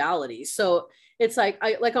those modalities. So it's like,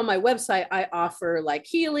 like on my website, I offer like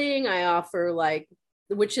healing, I offer like,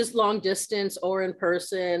 which is long distance or in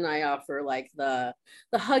person. I offer like the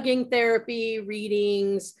hugging therapy,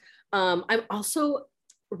 readings. I'm also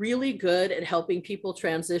really good at helping people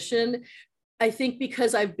transition. I think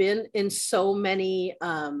because I've been in so many,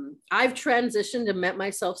 I've transitioned and met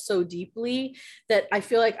myself so deeply that I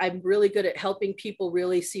feel like I'm really good at helping people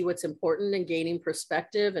really see what's important and gaining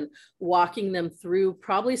perspective and walking them through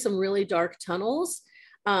probably some really dark tunnels,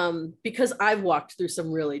 because I've walked through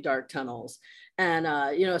some really dark tunnels. And,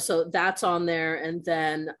 so that's on there. And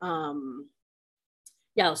then,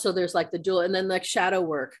 yeah, so there's like the dual, and then like shadow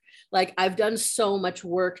work. Like I've done so much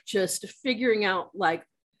work just figuring out like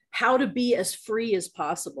how to be as free as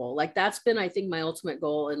possible. Like that's been, I think, my ultimate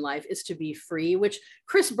goal in life is to be free, which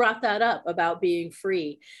Chris brought that up about being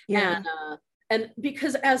free. Yeah. And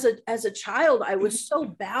because as a child, I was so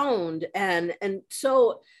bound and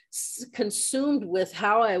so consumed with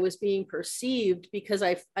how I was being perceived, because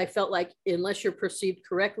I felt like unless you're perceived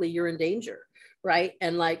correctly, you're in danger. Right.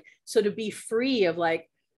 And like, so to be free of like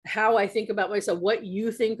how I think about myself, what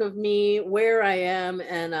you think of me, where I am.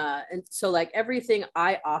 And so like everything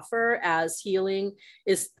I offer as healing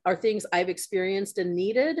are things I've experienced and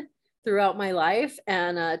needed throughout my life,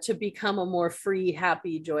 and to become a more free,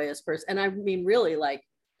 happy, joyous person. And I mean, really, like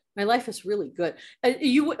my life is really good.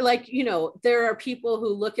 There are people who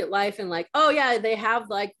look at life and like, oh yeah, they have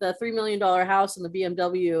like the $3 million house and the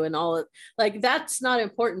BMW and all it, like, that's not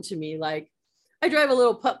important to me. Like I drive a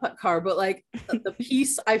little putt-putt car, but like the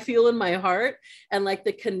peace I feel in my heart and like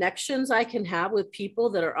the connections I can have with people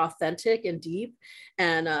that are authentic and deep,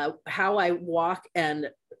 and how I walk and,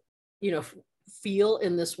 feel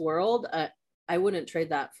in this world, I wouldn't trade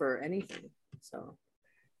that for anything. So.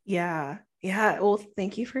 Yeah. Well,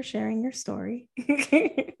 thank you for sharing your story.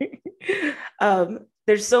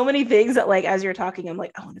 There's so many things that like, as you're talking, I'm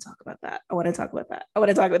like, I want to talk about that. I want to talk about that. I want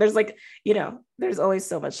to talk about, there's like, there's always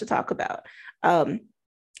so much to talk about.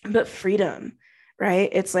 But freedom, right?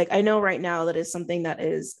 It's like, I know right now that is something that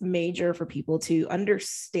is major for people to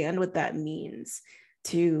understand what that means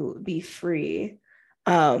to be free.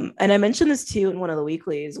 And I mentioned this too in one of the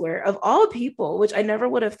weeklies, where of all people, which I never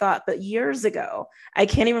would have thought, but years ago, I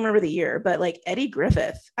can't even remember the year, but like Eddie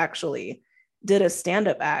Griffith actually did a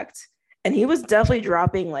stand-up act, and he was definitely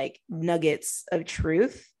dropping like nuggets of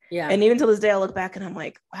truth. Yeah. And even to this day, I look back and I'm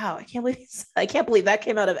like, wow, I can't believe that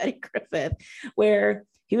came out of Eddie Griffith, where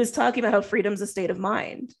he was talking about how freedom's a state of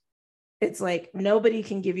mind. It's like, nobody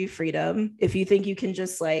can give you freedom. If you think you can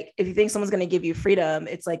just like, if you think someone's going to give you freedom,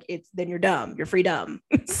 it's like, then you're dumb. You're free dumb.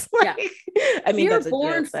 It's like, yeah. I mean, we're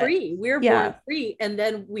born free. We're born free. And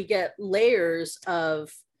then we get layers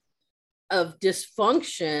of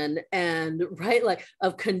dysfunction and like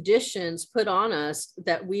of conditions put on us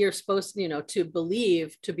that we are supposed to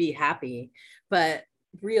believe to be happy, but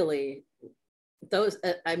really those,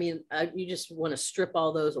 you just want to strip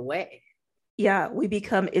all those away. Yeah, we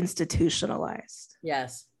become institutionalized.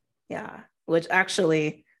 Yes. Yeah, which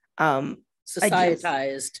actually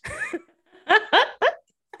societized.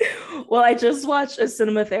 Well, I just watched a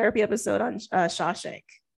cinema therapy episode on Shawshank,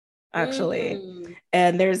 actually.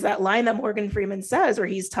 And there's that line that Morgan Freeman says where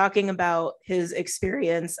he's talking about his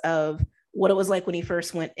experience of what it was like when he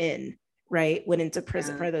first went into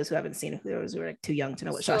prison. For those who haven't seen it, those who are like too young to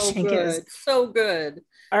know what Shawshank is. So good.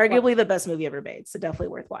 Arguably the best movie ever made. So definitely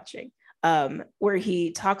worth watching. Where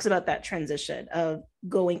he talks about that transition of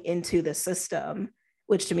going into the system,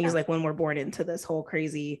 which to me is like when we're born into this whole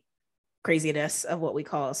craziness of what we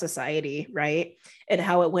call society, right? And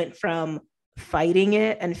how it went from fighting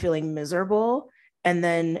it and feeling miserable and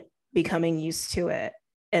then becoming used to it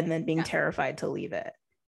and then being terrified to leave it,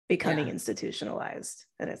 becoming institutionalized.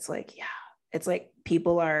 And it's like, it's like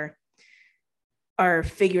people are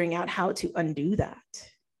figuring out how to undo that.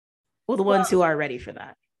 Well, the ones who are ready for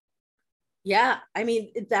that. Yeah, I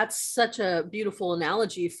mean, that's such a beautiful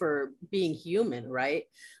analogy for being human, right?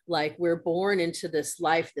 Like we're born into this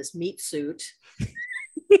life, this meat suit.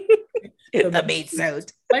 The meat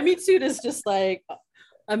suit. My meat suit is just like,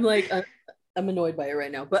 I'm annoyed by it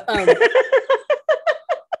right now. But like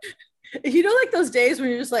those days when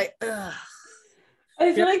you're just like, ugh.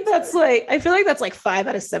 I feel like that's like 5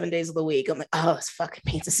 out of 7 days of the week. I'm like, oh, this fucking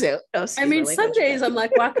pizza suit. Oh, I mean, some days I'm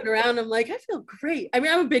like walking around, I'm like, I feel great. I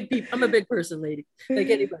mean, I'm a big person, lady, like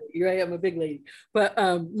anybody, right? I'm a big lady, but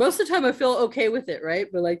most of the time I feel okay with it, right?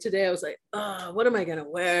 But like today I was like, oh, what am I gonna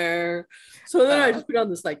wear? So then I just put on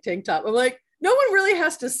this like tank top. I'm like, no one really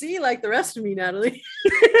has to see like the rest of me, Natalie.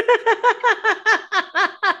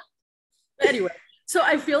 Anyway, so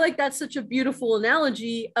I feel like that's such a beautiful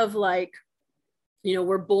analogy of like, you know,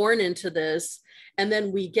 we're born into this and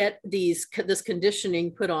then we get this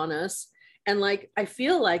conditioning put on us. And like I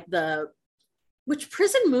feel like which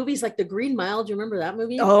prison movies, like the Green Mile, do you remember that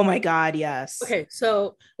movie? Oh my God, yes. Okay,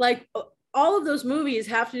 so like all of those movies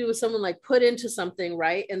have to do with someone like put into something,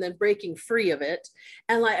 right, and then breaking free of it.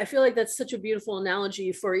 And like I feel like that's such a beautiful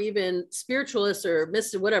analogy for even spiritualists or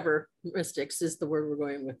mystics is the word we're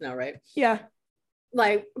going with now, right? Yeah.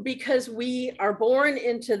 Like because we are born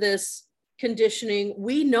into this conditioning,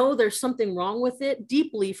 we know there's something wrong with it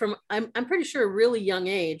deeply from I'm pretty sure a really young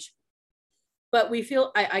age, but we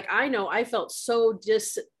feel I know I felt so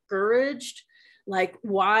discouraged, like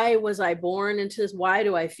why was I born into this, why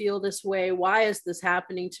do I feel this way, why is this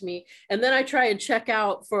happening to me? And then I try and check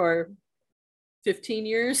out for 15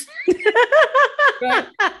 years. Right?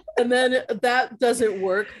 And then that doesn't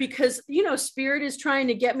work because, you know, spirit is trying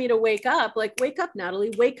to get me to wake up. Like, wake up,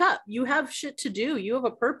 Natalie, wake up. You have shit to do. You have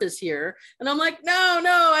a purpose here. And I'm like, no,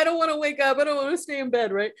 I don't want to wake up. I don't want to stay in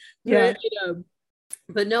bed. Right. Yeah.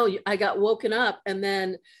 But no, I got woken up and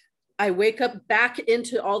then I wake up back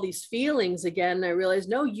into all these feelings again. And I realized,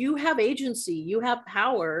 no, you have agency, you have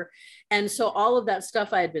power. And so all of that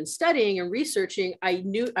stuff I had been studying and researching, I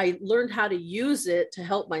learned how to use it to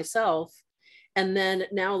help myself. And then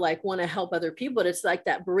now like want to help other people. But it's like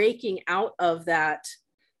that breaking out of that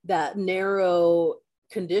narrow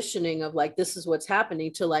conditioning of like, this is what's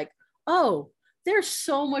happening to like, oh, there's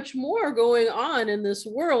so much more going on in this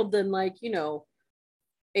world than like, you know,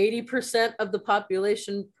 80% of the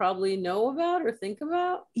population probably know about or think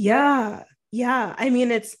about. Yeah. Yeah. I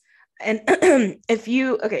mean, and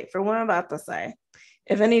for what I'm about to say,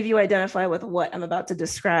 if any of you identify with what I'm about to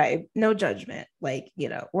describe, no judgment. Like, you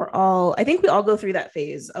know, I think we all go through that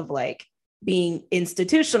phase of like being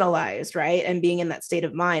institutionalized, right? And being in that state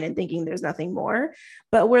of mind and thinking there's nothing more.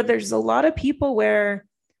 But where there's a lot of people where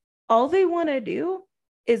all they want to do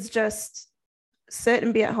is just sit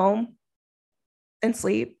and be at home and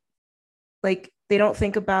sleep. Like they don't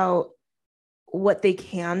think about what they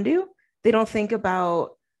can do. They don't think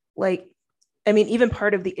about like, I mean, even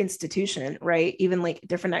part of the institution, right? Even like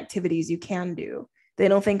different activities you can do. They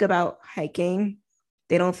don't think about hiking.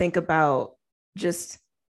 They don't think about just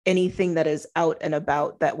anything that is out and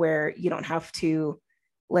about that where you don't have to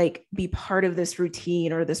like be part of this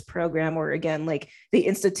routine or this program, or again, like the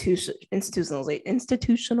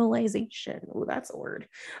institutionalization. Oh, that's a word.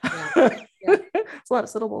 Yeah. It's a lot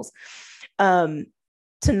of syllables.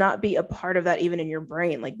 To not be a part of that, even in your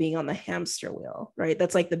brain, like being on the hamster wheel, right?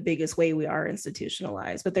 That's like the biggest way we are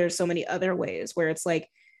institutionalized. But there's so many other ways where it's like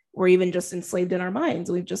we're even just enslaved in our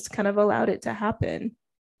minds. We've just kind of allowed it to happen,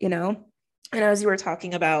 you know? And as you were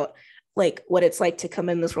talking about like what it's like to come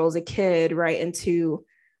in this role as a kid, right? And to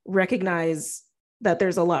recognize that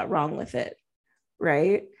there's a lot wrong with it,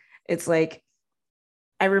 right? It's like,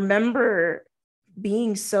 I remember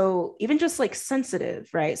being so even just like sensitive,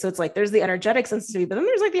 right? So it's like there's the energetic sensitivity, but then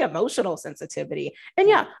there's like the emotional sensitivity. And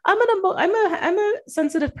yeah, I'm a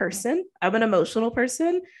sensitive person. I'm an emotional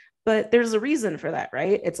person, but there's a reason for that,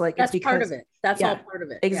 right? It's like that's it's because part of it. That's all part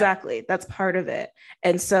of it. Exactly. Yeah. That's part of it.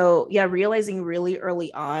 And so yeah, realizing really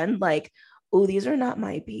early on, like, oh, these are not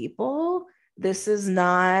my people. This is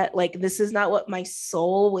not what my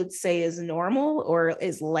soul would say is normal or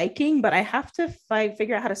is liking, but I have to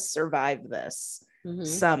figure out how to survive this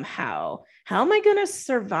somehow. How am I going to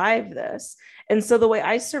survive this? And so the way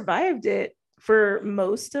I survived it for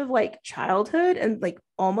most of like childhood and like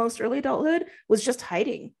almost early adulthood was just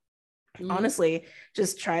hiding. Honestly,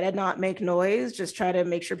 just try to not make noise, just try to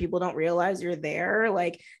make sure people don't realize you're there,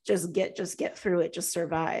 like just get through it, just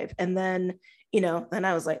survive. And then, you know, then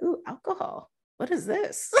I was like, ooh, alcohol, what is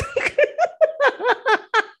this?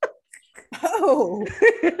 Oh,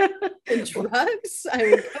 and drugs? I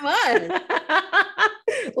mean, come on.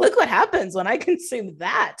 Look what happens when I consume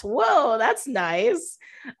that. Whoa, that's nice.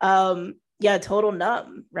 Yeah, total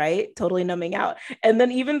numb, right? Totally numbing out. And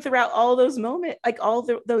then even throughout all those moments, like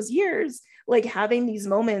those years, like having these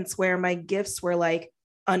moments where my gifts were like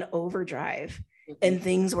on overdrive and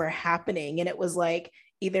things were happening. And it was like,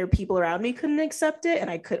 either people around me couldn't accept it and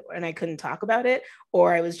I couldn't talk about it,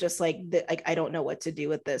 or I was just like I don't know what to do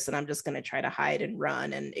with this and I'm just going to try to hide and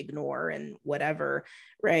run and ignore and whatever,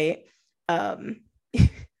 right?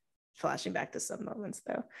 Flashing back to some moments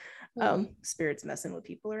though. Spirits messing with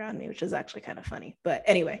people around me, which is actually kind of funny, but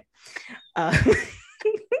anyway,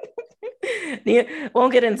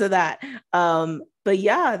 won't get into that. But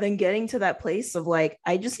yeah, then getting to that place of like,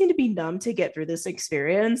 I just need to be numb to get through this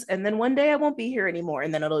experience, and then one day I won't be here anymore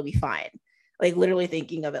and then it'll be fine. Like literally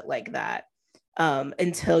thinking of it like that,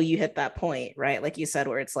 until you hit that point, right? Like you said,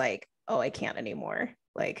 where it's like, oh, I can't anymore.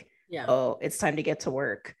 Like, oh, it's time to get to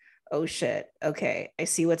work. Oh shit. Okay. I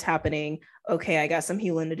see what's happening. Okay. I got some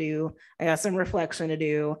healing to do. I got some reflection to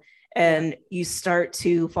do. And you start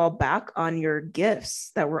to fall back on your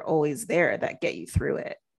gifts that were always there that get you through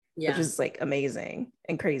it, which is like amazing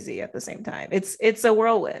and crazy at the same time. It's a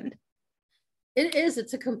whirlwind. It is.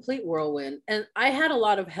 It's a complete whirlwind. And I had a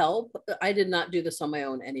lot of help. I did not do this on my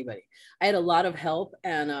own, anybody. I had a lot of help,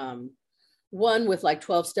 and one with like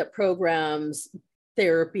 12-step programs,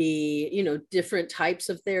 therapy, you know, different types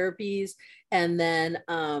of therapies. And then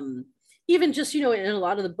even just, you know, in a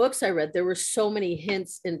lot of the books I read, there were so many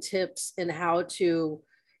hints and tips in how to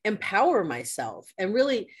empower myself, and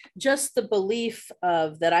really just the belief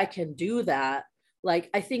of that I can do that. Like,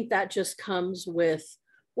 I think that just comes with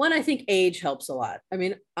one, I think age helps a lot. I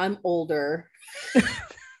mean, I'm older.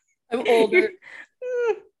 I'm older.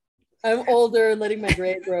 I'm older and letting my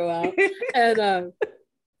gray grow out. And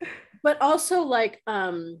but also like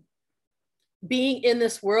being in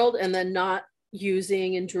this world and then not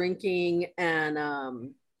using and drinking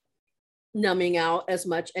and numbing out as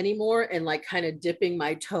much anymore, and like kind of dipping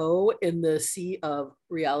my toe in the sea of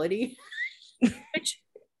reality. Which,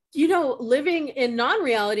 you know, living in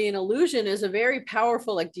non-reality and illusion is a very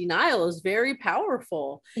powerful, like denial is very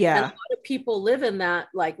powerful. Yeah. And a lot of people live in that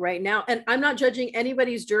like right now. And I'm not judging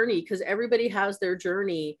anybody's journey, because everybody has their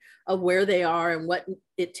journey of where they are and what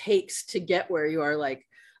it takes to get where you are. Like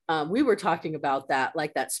we were talking about that,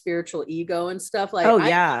 like that spiritual ego and stuff. Like, I'm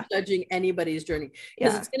not judging anybody's journey,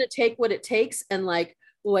 because it's going to take what it takes. And like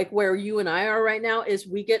where you and I are right now is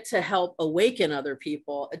we get to help awaken other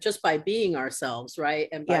people just by being ourselves, right?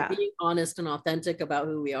 And by being honest and authentic about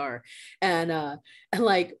who we are. And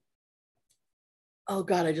like, oh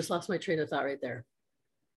God, I just lost my train of thought right there.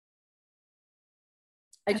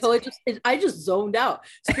 I just zoned out.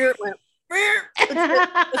 Spirit went,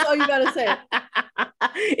 that's all you gotta say.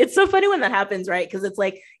 It's so funny when that happens, right? Because it's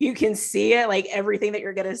like you can see it, like everything that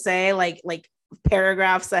you're gonna say, like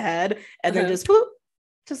paragraphs ahead, and then just whoop,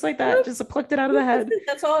 just like that, just plucked it out of the head.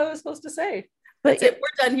 That's all I was supposed to say. But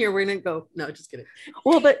we're done here. We're gonna go. No, just kidding.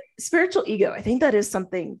 Well, but spiritual ego, I think that is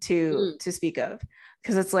something to speak of,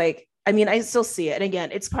 because it's like, I mean, I still see it, and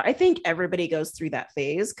again, I think everybody goes through that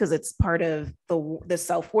phase because it's part of the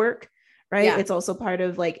self work. Right. Yeah. It's also part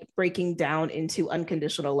of like breaking down into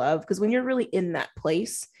unconditional love. Because when you're really in that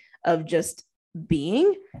place of just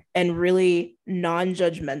being and really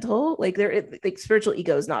non-judgmental, like like spiritual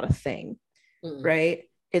ego is not a thing. Right.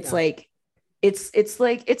 It's like, it's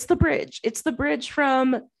like, it's the bridge. It's the bridge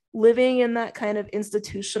from living in that kind of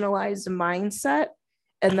institutionalized mindset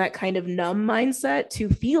and that kind of numb mindset to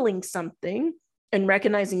feeling something and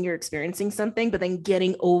recognizing you're experiencing something, but then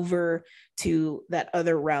getting over to that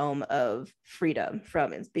other realm of freedom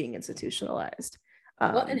from being institutionalized.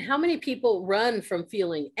 Well, and how many people run from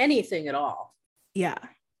feeling anything at all? Yeah.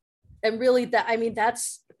 And really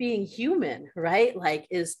that's being human, right? Like,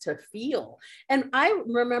 is to feel. And I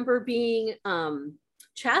remember being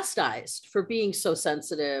chastised for being so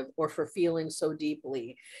sensitive or for feeling so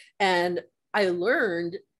deeply. And I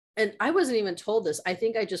learned, and I wasn't even told this, I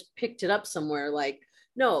think I just picked it up somewhere, like,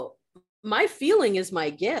 no, my feeling is my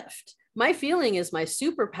gift. My feeling is my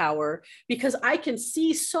superpower, because I can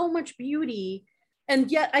see so much beauty,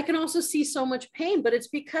 and yet I can also see so much pain, but it's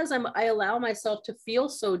because I allow myself to feel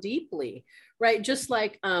so deeply, right? Just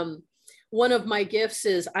like one of my gifts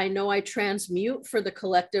is I know I transmute for the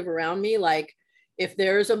collective around me. Like, if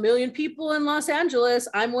there's 1 million people in Los Angeles,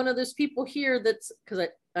 I'm one of those people here that's, because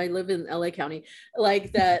I live in LA County,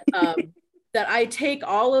 like that, that I take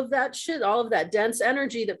all of that shit, all of that dense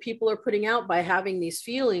energy that people are putting out by having these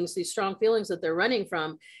feelings, these strong feelings that they're running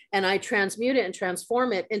from, and I transmute it and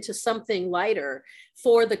transform it into something lighter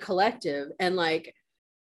for the collective. And like,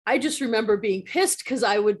 I just remember being pissed because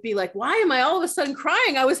I would be like, why am I all of a sudden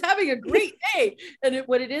crying? I was having a great day. And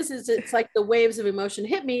what it is it's like the waves of emotion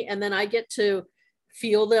hit me, and then I get to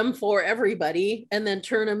feel them for everybody and then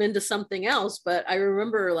turn them into something else. But I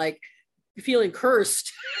remember like feeling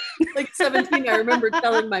cursed. Like 17, I remember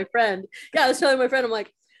telling my friend, I'm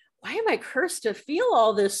like, why am I cursed to feel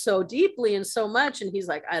all this so deeply and so much? And he's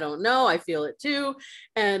like, I don't know. I feel it too.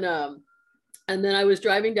 And then I was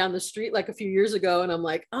driving down the street like a few years ago, and I'm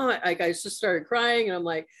like, oh, I just started crying, and I'm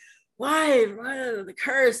like, why the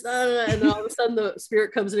curse? And then all of a sudden the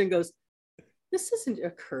spirit comes in and goes, this isn't a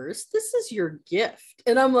curse. This is your gift.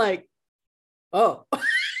 And I'm like, oh. And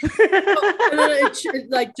then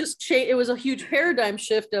it was a huge paradigm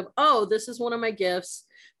shift of, oh, this is one of my gifts,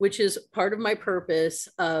 which is part of my purpose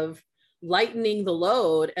of lightening the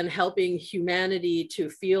load and helping humanity to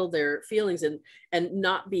feel their feelings and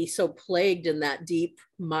not be so plagued in that deep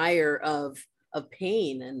mire of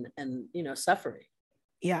pain and suffering.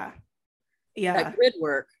 Yeah. That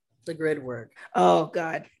the grid work. Oh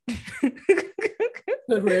God.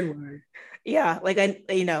 The grid work. Yeah, like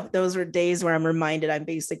those were days where I'm reminded I'm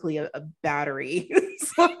basically a battery.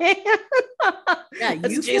 Yeah,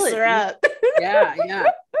 let's you juice her up.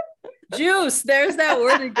 Yeah. Juice. There's that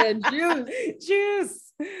word again.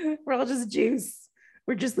 Juice. We're all just juice.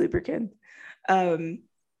 We're just lubricant.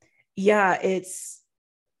 Yeah, it's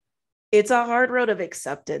a hard road of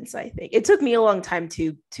acceptance. I think it took me a long time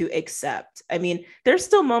to accept. I mean, there's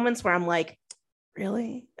still moments where I'm like,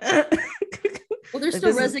 really? Well, there's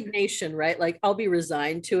still resignation, right? Like I'll be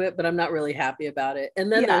resigned to it, but I'm not really happy about it.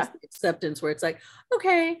 And then there's acceptance where it's like,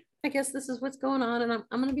 okay, I guess this is what's going on, and I'm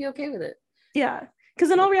going to be okay with it. Yeah.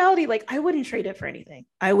 Because in all reality, like I wouldn't trade it for anything.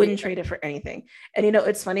 Trade it for anything. And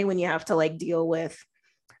it's funny when you have to like deal with,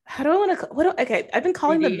 how do I want to, okay, I've been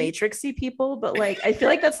calling 3D? them matrixy people, but like, I feel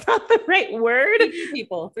like that's not the right word. 3D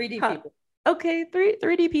people. Okay.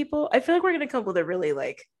 3D people. I feel like we're going to come up with a really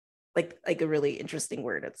like a really interesting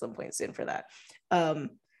word at some point soon for that.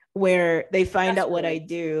 Where they find out what I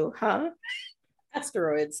do. Huh?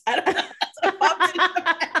 Asteroids.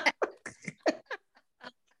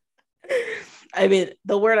 I mean,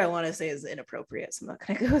 the word I want to say is inappropriate, so I'm not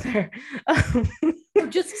going to go there.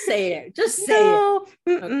 Just say it. Just say it.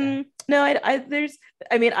 Okay. No, you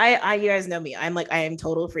guys know me. I'm like, I am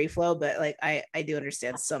total free flow, but like, I do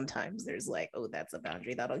understand sometimes there's like, oh, that's a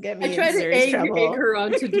boundary that'll get me. I try to egg her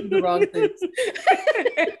on to do the wrong things.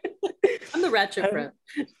 I'm the ratchet friend.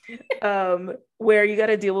 Where you got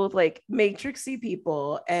to deal with like matrixy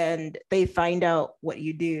people, and they find out what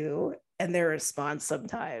you do, and their response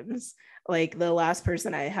sometimes. Like the last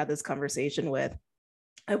person I had this conversation with,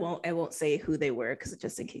 I won't say who they were because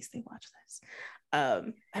just in case they watch this.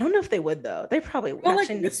 I don't know if they would though. They probably would. Like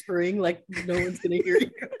whispering, like no one's gonna hear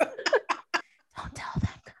you. Don't tell them,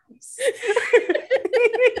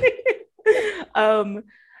 guys.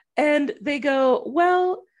 And they go,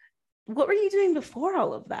 well, what were you doing before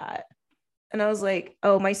all of that? And I was like,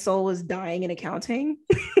 oh, my soul was dying in accounting.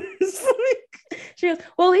 She goes,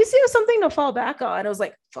 well, at least you have something to fall back on. I was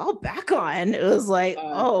like, fall back on? It was like,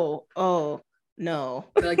 oh no.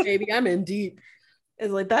 Like, baby, I'm in deep.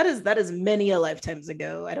 It's like, that is many a lifetimes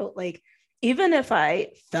ago. I don't like, even if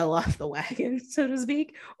I fell off the wagon, so to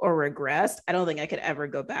speak, or regressed, I don't think I could ever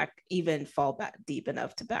go back, even fall back deep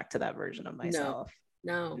enough to back to that version of myself.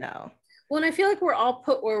 No. Well, and I feel like we're all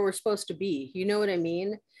put where we're supposed to be. You know what I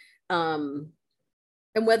mean? And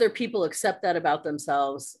whether people accept that about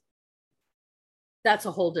themselves, that's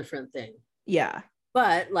a whole different thing. Yeah.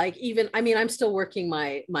 But like, even, I mean, I'm still working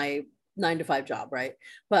my 9-to-5 job, right?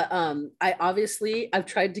 But I've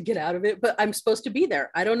tried to get out of it, but I'm supposed to be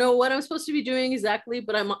there. I don't know what I'm supposed to be doing exactly,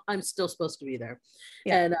 but I'm still supposed to be there.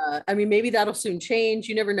 Yeah. And I mean, maybe that'll soon change.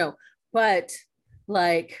 You never know. But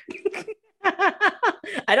like,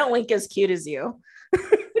 I don't wink as cute as you.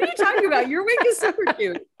 What are you talking about? Your wink is super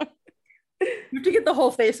cute. You have to get the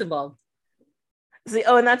whole face involved. See,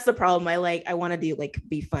 and that's the problem. I want to do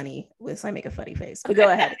be funny so I make a funny face. But go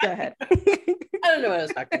ahead. I don't know what I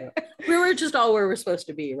was talking about. We were just all where we're supposed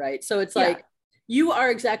to be, right? So it's like you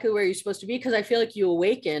are exactly where you're supposed to be, because I feel like you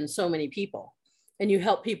awaken so many people and you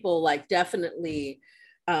help people like definitely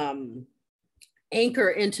anchor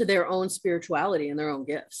into their own spirituality and their own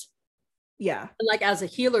gifts. Yeah. And like as a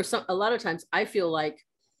healer, a lot of times I feel like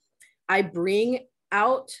I bring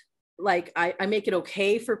out, like I make it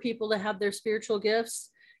okay for people to have their spiritual gifts,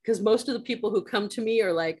 because most of the people who come to me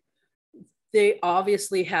are like, they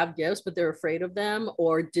obviously have gifts, but they're afraid of them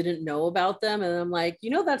or didn't know about them. And I'm like,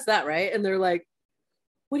 that's that, right? And they're like,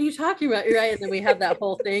 what are you talking about? You're right. And then we have that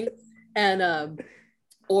whole thing. And,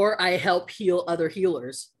 or I help heal other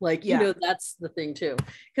healers. Like, that's the thing too.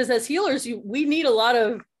 Because as healers, we need a lot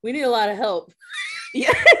of help.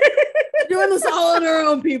 Yeah. Doing this all on our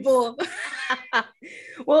own, people.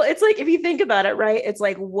 Well, it's like, if you think about it, right? It's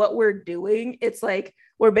like what we're doing. It's like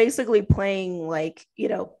we're basically playing like,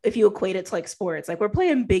 if you equate it to like sports, like we're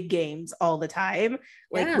playing big games all the time.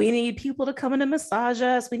 Like we need people to come in and massage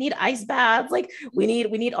us. We need ice baths. Like we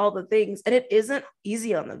need all the things. And it isn't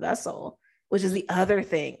easy on the vessel, which is the other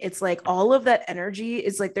thing. It's like all of that energy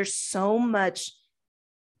is like, there's so much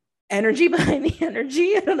energy behind the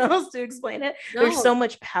energy. I don't know how else to explain it. No. There's so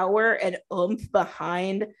much power and oomph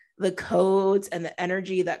behind the codes and the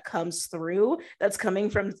energy that comes through that's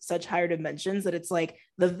coming from such higher dimensions that it's like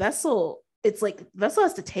the vessel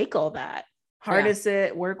has to take all that, harness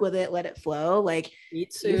it, work with it, let it flow. Like you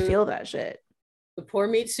feel that shit. The poor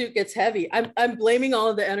meat suit gets heavy. I'm blaming all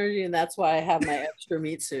of the energy, and that's why I have my extra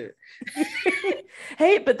meat suit.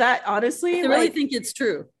 Hey, but that honestly, I really think it's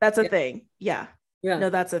true. That's a thing. Yeah. Yeah.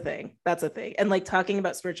 No, that's a thing. That's a thing. And like talking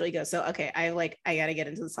about spiritual ego. So, okay, I gotta get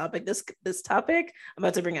into this topic. This topic I'm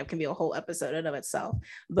about to bring up can be a whole episode in of itself.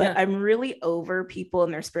 But I'm really over people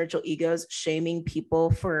and their spiritual egos shaming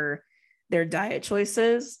people for their diet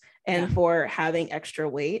choices and for having extra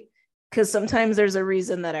weight. Because sometimes there's a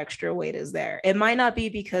reason that extra weight is there. It might not be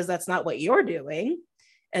because that's not what you're doing,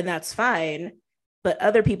 and that's fine. But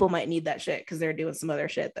other people might need that shit because they're doing some other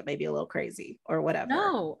shit that may be a little crazy or whatever.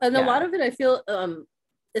 No, and a lot of it I feel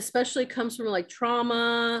especially comes from like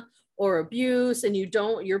trauma or abuse, and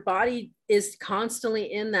your body is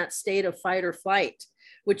constantly in that state of fight or flight,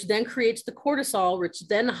 which then creates the cortisol, which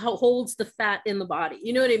then holds the fat in the body.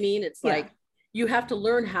 You know what I mean? It's like you have to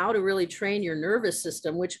learn how to really train your nervous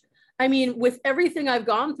system, which I mean, with everything I've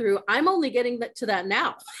gone through, I'm only getting to that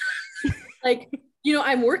now. Like,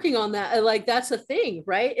 I'm working on that. Like, that's a thing,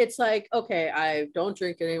 right? It's like, okay, I don't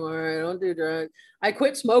drink anymore. I don't do drugs. I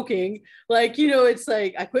quit smoking. Like, it's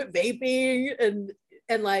like, I quit vaping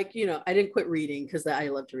and like, I didn't quit reading because I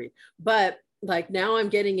love to read, but like, now I'm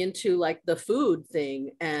getting into like the food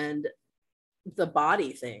thing and the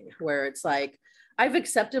body thing where it's like, I've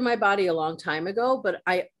accepted my body a long time ago, but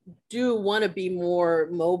I do want to be more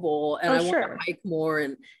mobile and I want to hike more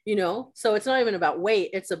and, so it's not even about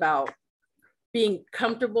weight. It's about being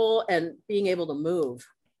comfortable and being able to move.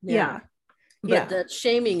 But the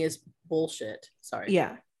shaming is bullshit. Sorry.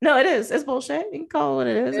 Yeah. No, it is. It's bullshit. You can call it what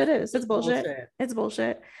it is. It is. It's bullshit. It's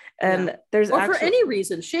bullshit. And there's for any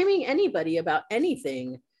reason, shaming anybody about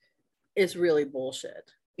anything is really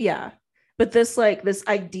bullshit. Yeah. But this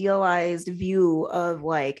idealized view of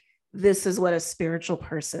like, this is what a spiritual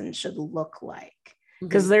person should look like.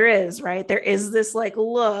 Because there is, right? There is this like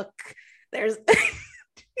look. There's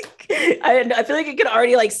I feel like I could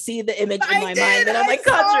already like see the image in my mind that I'm like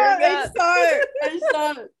conjuring up. I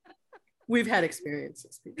saw it. We've had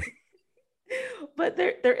experiences. But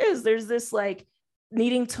there's this like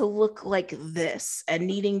needing to look like this and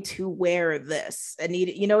needing to wear this and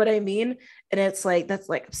you know what I mean? And it's like, that's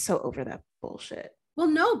like, I'm so over that bullshit. Well,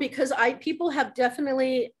 no, because people have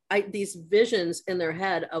definitely these visions in their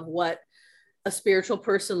head of what a spiritual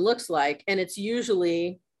person looks like. And it's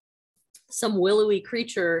usually some willowy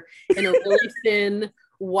creature in a really thin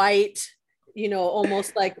white,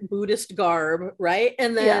 almost like Buddhist garb, right?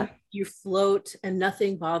 And then you float and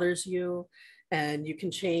nothing bothers you. And you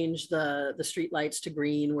can change the street lights to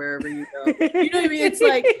green wherever you go. You know what I mean?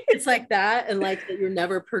 It's like that. And like that you're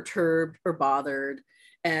never perturbed or bothered.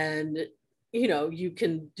 And, you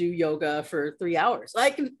can do yoga for 3 hours.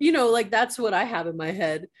 Like, like that's what I have in my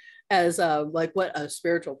head as like what a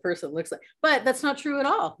spiritual person looks like. But that's not true at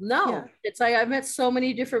all. No, it's like I've met so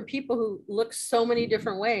many different people who look so many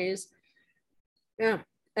different ways. Yeah.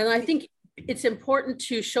 And I think it's important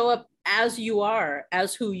to show up as you are,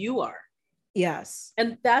 as who you are. Yes.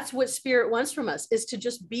 And that's what spirit wants from us, is to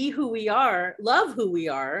just be who we are, love who we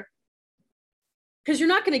are, because you're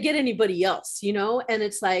not going to get anybody else, and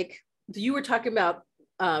it's like you were talking about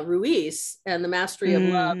Ruiz and the mastery of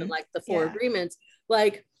love and like the 4 agreements,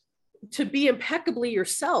 like to be impeccably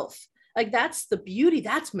yourself. Like that's the beauty,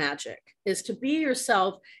 that's magic, is to be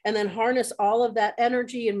yourself and then harness all of that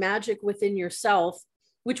energy and magic within yourself,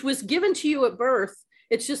 which was given to you at birth.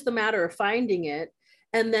 It's just a matter of finding it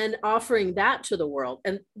and then offering that to the world.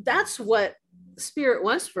 And that's what spirit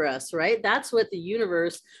wants for us, right? That's what the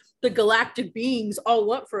universe, the galactic beings all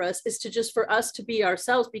want for us, is to just for us to be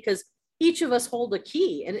ourselves, because each of us hold a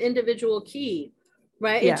key, an individual key,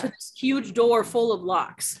 right? Into this huge door full of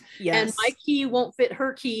locks. Yes. And my key won't fit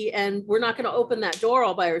her key, and we're not going to open that door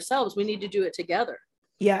all by ourselves. We need to do it together.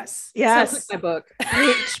 Yes. Yes. Sounds like my book.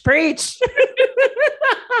 Preach.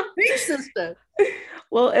 Big sister.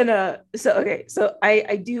 Well, and so okay, so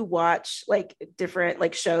I do watch like different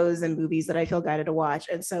like shows and movies that I feel guided to watch.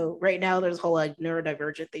 And so right now there's whole like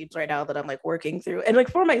neurodivergent themes right now that I'm like working through and like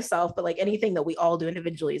for myself, but like anything that we all do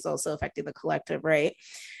individually is also affecting the collective, right?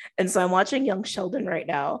 And so I'm watching Young Sheldon right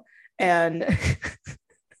now, and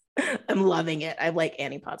I'm loving it. I like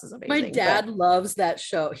Annie Potts is amazing. My dad loves that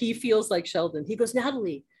show. He feels like Sheldon. He goes,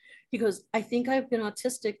 Natalie, he goes, I think I've been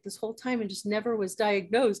autistic this whole time and just never was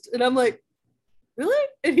diagnosed. And I'm like, really?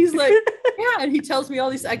 And he's like, yeah. And he tells me all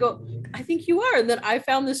these. I go, I think you are. And then I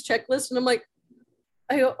found this checklist and I'm like,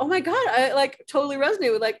 I go, oh my God, I like totally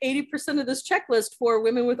resonate with like 80% of this checklist for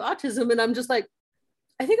women with autism. And I'm just like,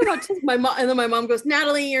 I think I'm autistic. My mom, and then my mom goes,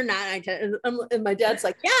 Natalie, you're not. And my dad's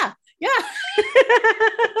like, yeah.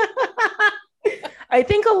 I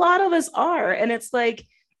think a lot of us are. And it's like,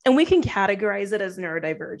 and we can categorize it as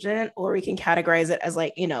neurodivergent, or we can categorize it as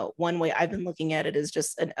like, you know, one way I've been looking at it is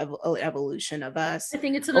just an evolution of us. I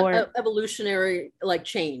think it's an evolutionary like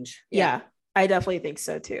change. Yeah, I definitely think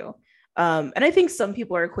so too. And I think some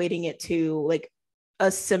people are equating it to like a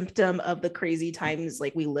symptom of the crazy times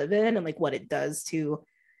like we live in and like what it does to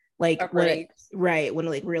like right when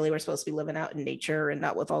like really we're supposed to be living out in nature and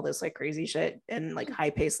not with all this like crazy shit and like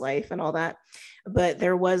high-paced life and all that. But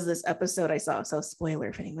there was this episode I saw, so spoiler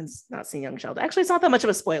if anyone's not seen Young Sheldon. Actually, it's not that much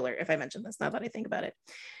of a spoiler if I mention this, now that I think about it.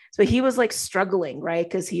 So he was like struggling, right?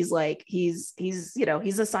 Because he's like he's you know,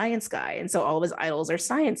 he's a science guy, and so all of his idols are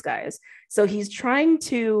science guys. So he's trying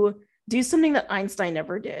to do something that Einstein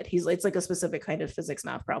never did. It's like a specific kind of physics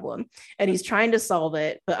math problem, and he's trying to solve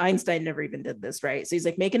it, but Einstein never even did this, right? So he's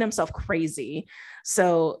like making himself crazy.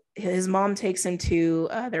 So his mom takes him to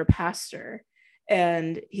their pastor,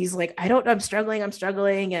 and he's like, I'm struggling.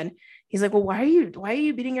 And he's like, well, why are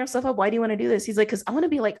you beating yourself up? Why do you want to do this? He's like, because I want to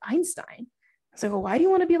be like Einstein. So, well, why do you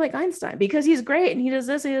want to be like Einstein? Because he's great and he does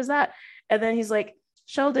this, he does that. And then he's like,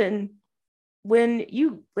 Sheldon, when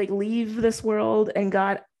you like leave this world and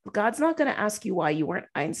God's not going to ask you why you weren't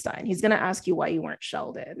Einstein. He's going to ask you why you weren't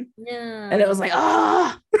Sheldon. Yeah. And it was like,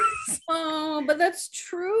 oh, but that's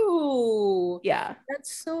true. Yeah.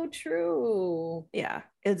 That's so true. Yeah,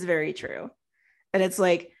 it's very true. And it's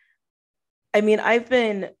like, I mean, I've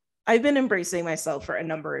been embracing myself for a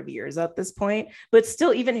number of years at this point, but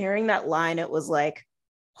still even hearing that line, it was like,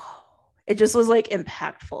 whoa, it just was like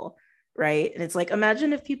impactful. Right. And it's like,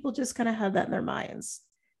 imagine if people just kind of had that in their minds.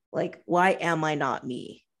 Like, why am I not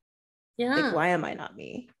me? Yeah. Like, why am I not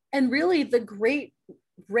me? And really the great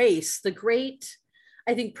race, the great,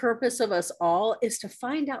 I think, purpose of us all is to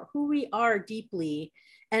find out who we are deeply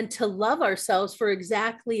and to love ourselves for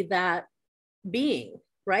exactly that being.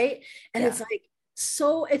 Right. And it's like,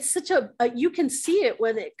 so it's such a you can see it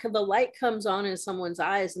when the light comes on in someone's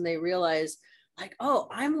eyes and they realize like, oh,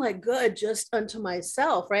 I'm like good just unto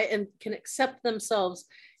myself. Right. And can accept themselves,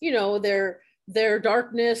 you know, their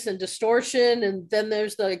darkness and distortion, and then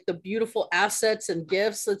there's the beautiful assets and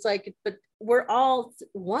gifts. It's like, but we're all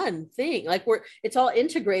one thing, like it's all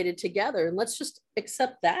integrated together, and let's just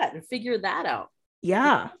accept that and figure that out.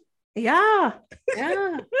 Yeah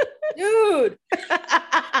Dude.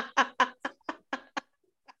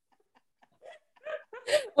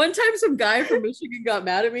 One time some guy from Michigan got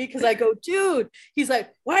mad at me because I go, dude. He's like,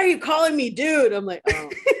 why are you calling me dude? I'm like, oh.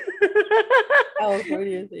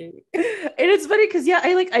 California thing. And it's funny because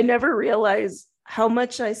I never realized how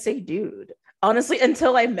much I say dude, honestly,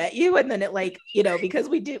 until I met you. And then it like, you know, because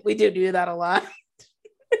we do that a lot.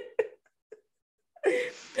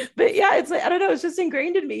 But yeah, it's like, I don't know, it's just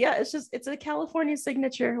ingrained in me. Yeah, it's a California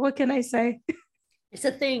signature. What can I say? It's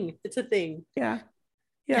a thing. Yeah.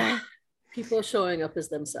 People showing up as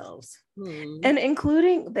themselves. And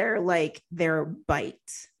including their bite,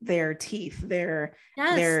 their teeth, their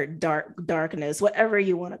darkness, whatever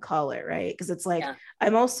you want to call it, right? Because it's like,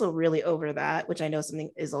 I'm also really over that, which I know something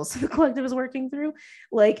is also the collective is working through,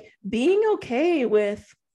 like being okay with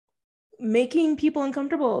making people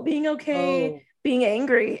uncomfortable, being okay being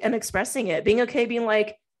angry and expressing it, being okay being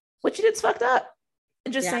like, what you did's fucked up,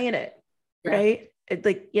 and just saying it, right? It,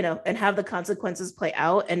 like, you know, and have the consequences play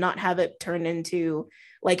out and not have it turn into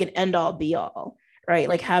like an end all be all, right?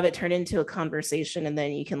 Like have it turn into a conversation and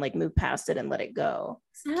then you can like move past it and let it go.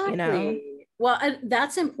 Exactly. You know? Well,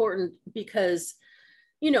 that's important because,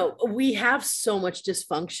 you know, we have so much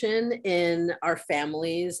dysfunction in our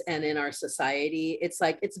families and in our society. It's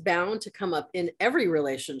like, it's bound to come up in every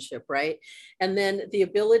relationship, right? And then the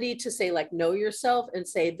ability to say like, know yourself and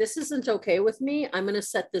say, this isn't okay with me. I'm going to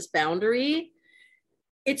set this boundary.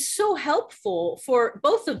 It's so helpful for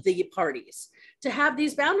both of the parties to have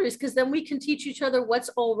these boundaries, because then we can teach each other what's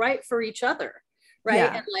all right for each other. Right.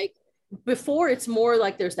 And like, before it's more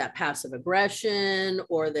like there's that passive aggression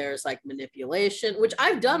or there's like manipulation, which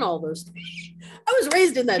I've done all those things. I was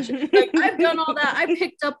raised in that shit. Like I've done all that. I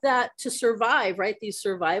picked up that to survive, right? These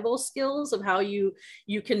survival skills of how you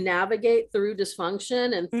can navigate through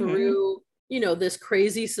dysfunction and through, you know, this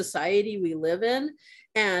crazy society we live in.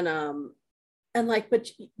 And like, but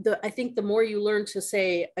I think the more you learn to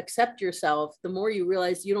say, accept yourself, the more you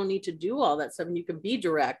realize you don't need to do all that stuff, and you can be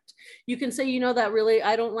direct. You can say, you know, that really,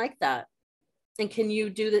 I don't like that. And can you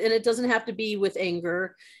do that? And it doesn't have to be with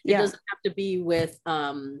anger. It doesn't have to be with,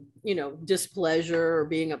 you know, displeasure or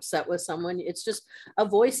being upset with someone. It's just a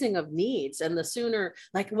voicing of needs. And the sooner,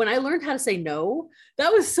 like when I learned how to say no,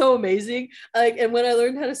 that was so amazing. Like, and when I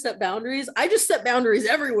learned how to set boundaries, I just set boundaries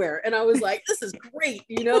everywhere. And I was like, this is great,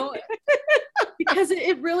 you know, because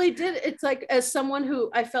it really did. It's like, as someone who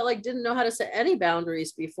I felt like didn't know how to set any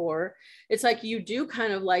boundaries before, it's like, you do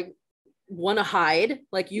kind of like want to hide,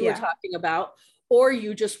 like you were talking about, or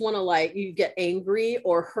you just want to, like, you get angry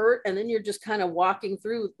or hurt, and then you're just kind of walking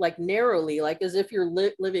through like narrowly, like as if you're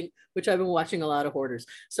living, which I've been watching a lot of hoarders,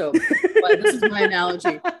 so this is my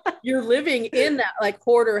analogy. You're living in that like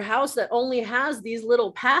hoarder house that only has these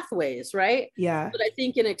little pathways, right? But I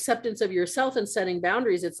think in acceptance of yourself and setting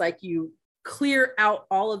boundaries, it's like you clear out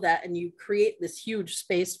all of that and you create this huge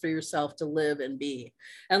space for yourself to live and be.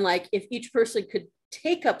 And like, if each person could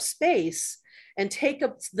take up space and take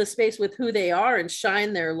up the space with who they are and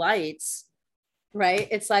shine their lights, right?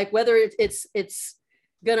 It's like, whether it's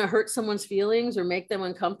gonna hurt someone's feelings or make them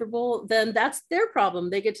uncomfortable, then that's their problem.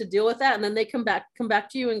 They get to deal with that, and then they come back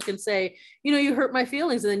to you and can say, you know, you hurt my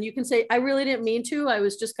feelings, and then you can say, I really didn't mean to. I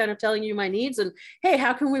was just kind of telling you my needs, and hey,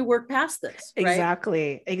 how can we work past this? Right?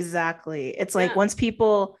 Exactly. It's like, once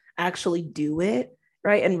people actually do it,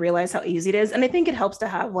 right, and realize how easy it is, and I think it helps to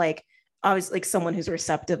have like, obviously, like someone who's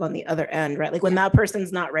receptive on the other end, right? Like when that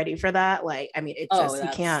person's not ready for that, like, I mean, it just, you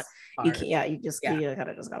can't, you kind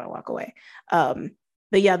of just gotta walk away.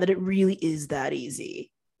 But yeah, that it really is that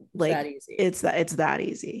easy. Like that easy. It's that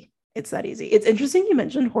easy. It's interesting you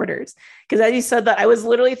mentioned hoarders, because as you said that, I was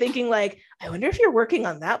literally thinking like, I wonder if you're working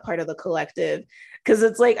on that part of the collective, because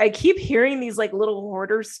it's like I keep hearing these like little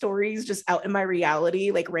hoarder stories just out in my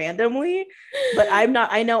reality, like randomly, but I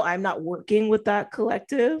know I'm not working with that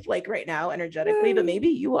collective like right now energetically, but maybe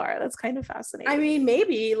you are. That's kind of fascinating. I mean,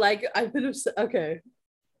 maybe like I've been okay,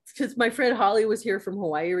 because my friend Holly was here from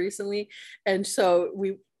Hawaii recently, and so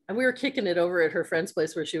we were kicking it over at her friend's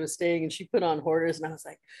place where she was staying, and she put on Hoarders, and I was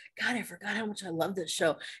like, God, I forgot how much I love this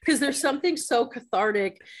show, because there's something so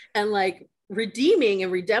cathartic and like redeeming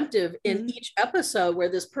and redemptive in each episode, where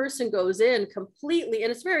this person goes in completely,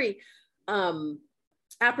 and it's very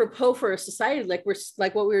apropos for a society like we're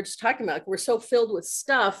like what we were just talking about, like we're so filled with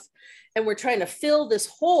stuff, and we're trying to fill this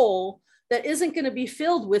hole that isn't going to be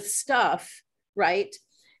filled with stuff, right?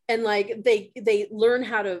 And like they learn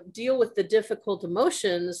how to deal with the difficult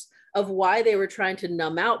emotions of why they were trying to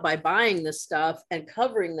numb out by buying this stuff and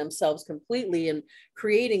covering themselves completely and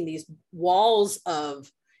creating these walls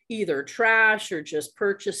of either trash or just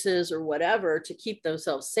purchases or whatever to keep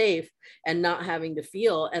themselves safe and not having to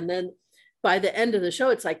feel. And then by the end of the show,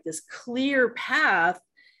 it's like this clear path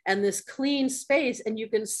and this clean space, and you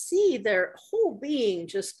can see their whole being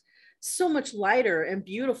just so much lighter and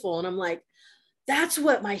beautiful. And I'm like, that's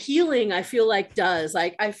what my healing, I feel like, does.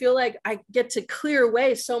 Like, I feel like I get to clear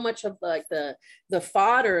away so much of like the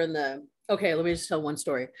fodder and the, okay, let me just tell one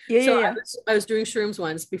story. I was doing shrooms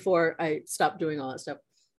once before I stopped doing all that stuff.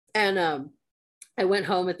 And I went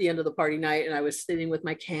home at the end of the party night, and I was sitting with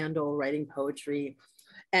my candle writing poetry.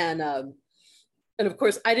 And of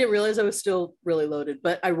course, I didn't realize I was still really loaded,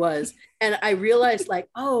 but I was. And I realized like,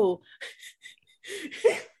 oh,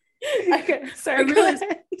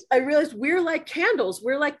 I realized we're like candles.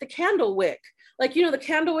 We're like the candle wick. Like, you know, the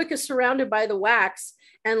candle wick is surrounded by the wax.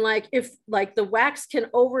 And like, if like the wax can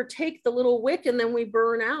overtake the little wick, and then we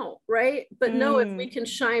burn out, right? But no, if we can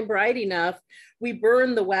shine bright enough, we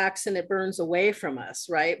burn the wax and it burns away from us,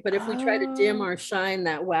 right? But if we try to dim our shine,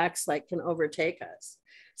 that wax like can overtake us.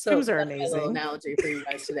 So those are amazing. A little analogy for you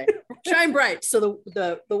guys today. Shine bright so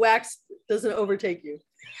the wax doesn't overtake you.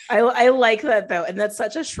 I like that though, and that's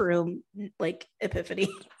such a shroom like epiphany.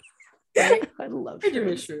 Right? I love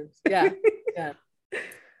shrooms. Yeah.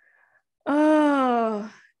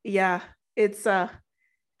 Oh yeah, it's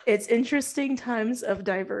interesting times of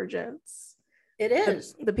divergence. It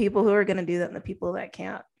is. The people who are going to do that and the people that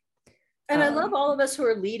can't. And I love all of us who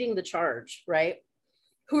are leading the charge, right?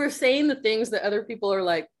 Who are saying the things that other people are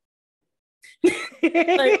like.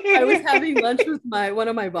 Like, I was having lunch with one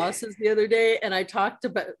of my bosses the other day, and I talked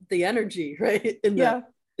about the energy, right? In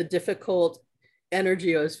the difficult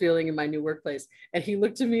energy I was feeling in my new workplace. And he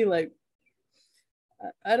looked at me like,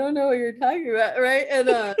 I don't know what you're talking about, right?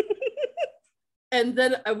 And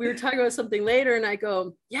then we were talking about something later, and I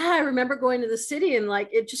go, yeah, I remember going to the city, and like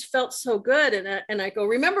it just felt so good. And I go,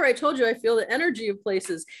 remember I told you I feel the energy of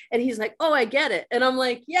places. And he's like, oh, I get it. And I'm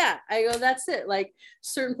like, yeah. I go, that's it. Like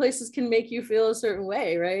certain places can make you feel a certain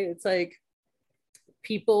way, right? It's like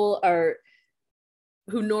people are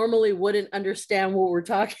who normally wouldn't understand what we're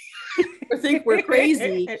talking or think we're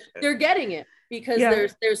crazy, they're getting it because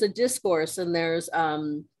there's a discourse and there's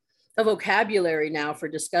a vocabulary now for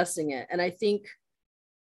discussing it. And I think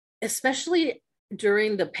especially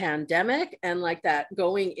during the pandemic and like that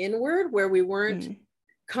going inward where we weren't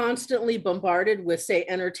constantly bombarded with, say,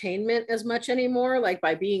 entertainment as much anymore, like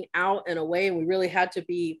by being out and away, and we really had to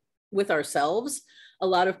be with ourselves, a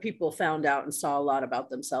lot of people found out and saw a lot about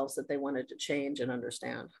themselves that they wanted to change and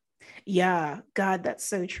understand. Yeah, God, that's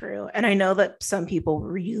so true. And I know that some people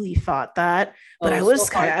really thought that, but I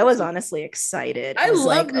was honestly excited. I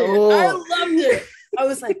loved it. I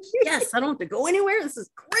was like, yes, I don't have to go anywhere. This is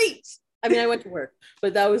great. I mean, I went to work,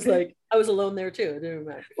 but that was like, I was alone there too. It didn't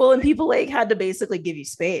matter. Well, and people like had to basically give you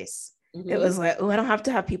space. It was like, oh, I don't have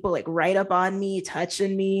to have people like right up on me,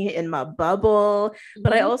 touching me in my bubble.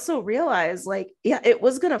 But I also realized like, yeah, it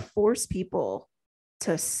was going to force people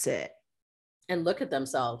to sit and look at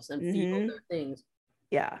themselves and feel their things.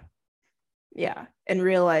 Yeah. Yeah. And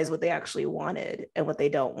realize what they actually wanted and what they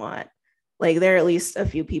don't want. Like there are at least a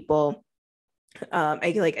few people,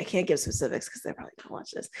 I can't give specifics because they're probably gonna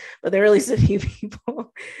watch this, but there are at least a few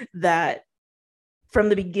people that from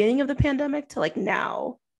the beginning of the pandemic to like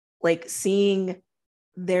now, like seeing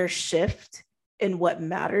their shift in what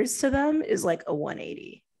matters to them is like a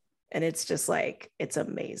 180. And it's just like, it's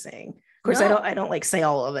amazing. Of course, I don't like say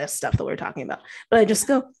all of this stuff that we're talking about, but I just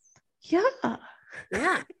go, yeah.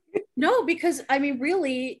 No, because I mean,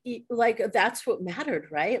 really, like that's what mattered,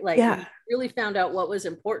 right? Like you really found out what was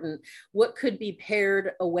important, what could be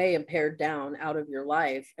pared away and pared down out of your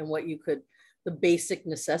life, and what you could, the basic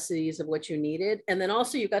necessities of what you needed. And then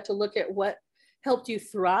also you got to look at what helped you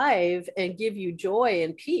thrive and give you joy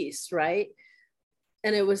and peace, right?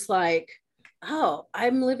 And it was like, oh,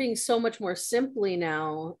 I'm living so much more simply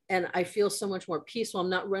now. And I feel so much more peaceful. I'm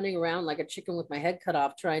not running around like a chicken with my head cut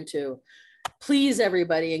off, trying to please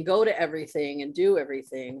everybody and go to everything and do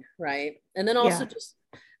everything. Right. And then also just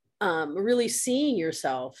really seeing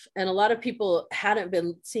yourself. And a lot of people hadn't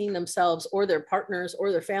been seeing themselves or their partners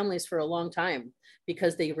or their families for a long time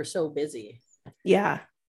because they were so busy. Yeah.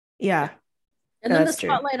 And then the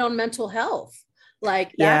spotlight on mental health,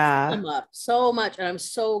 like that's come up so much. And I'm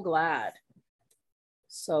so glad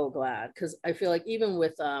because I feel like even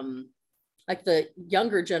with like the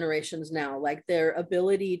younger generations now, like their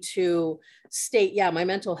ability to state, my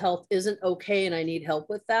mental health isn't okay and I need help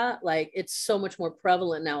with that, like it's so much more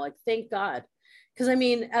prevalent now, like thank God. Because I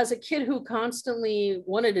mean, as a kid who constantly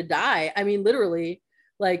wanted to die, I mean literally,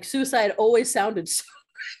 like suicide always sounded so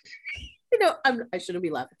I shouldn't be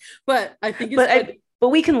laughing, but I think it's but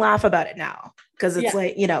we can laugh about it now because it's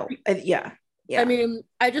like, I mean,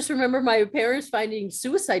 I just remember my parents finding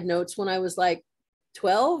suicide notes when I was like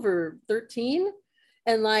 12 or 13.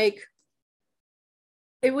 And like,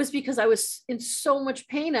 it was because I was in so much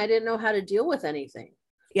pain. I didn't know how to deal with anything.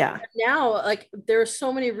 Yeah. And now, like, there are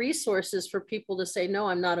so many resources for people to say, no,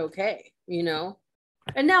 I'm not okay,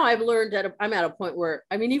 And now I've learned that I'm at a point where,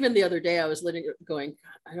 I mean, even the other day I was going,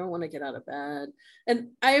 I don't want to get out of bed.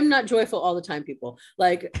 And I am not joyful all the time, people.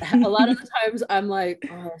 Like a lot of the times I'm like,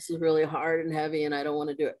 oh, this is really hard and heavy and I don't want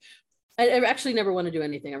to do it. I actually never want to do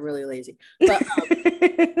anything. I'm really lazy, but I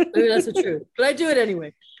mean, that's the truth, but I do it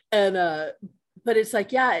anyway. And, but it's like,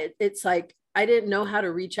 it's like, I didn't know how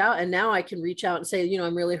to reach out. And now I can reach out and say,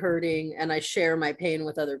 I'm really hurting. And I share my pain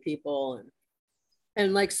with other people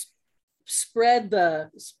and like, we spread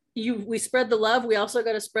the love. We also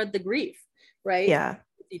got to spread the grief, right? Yeah.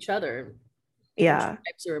 With each other. Yeah.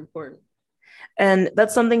 Types are important. And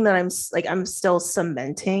that's something that I'm still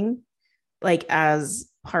cementing, like as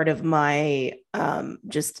part of my,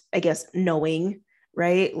 just, I guess, knowing,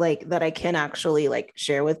 right? Like that I can actually like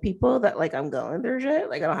share with people that like I'm going through shit.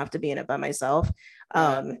 Like I don't have to be in it by myself.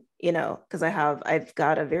 Because I've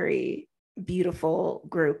got a very beautiful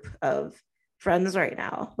group of friends right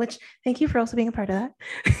now, which thank you for also being a part of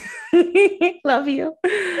that. Love you.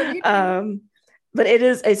 But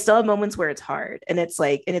I still have moments where it's hard and it's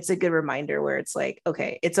like, and it's a good reminder where it's like,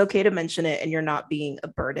 okay, it's okay to mention it and you're not being a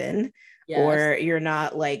burden or you're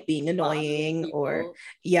not like being annoying or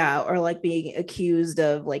like being accused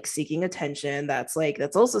of like seeking attention. That's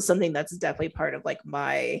also something that's definitely part of like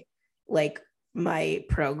my like my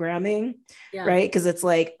programming, Yeah. right? Because it's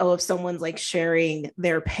like, oh, if someone's like sharing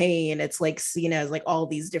their pain, it's like seen as like all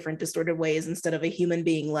these different distorted ways instead of a human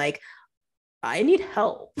being like, I need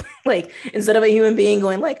help. Like instead of a human being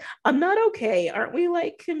going like, I'm not okay. Aren't we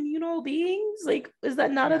like communal beings? Like, is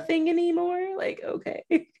that not a thing anymore? Like, okay.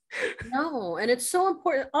 No, and it's so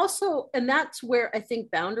important also, and that's where I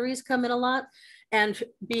think boundaries come in a lot, and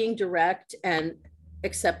being direct and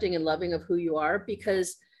accepting and loving of who you are,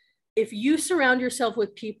 because if you surround yourself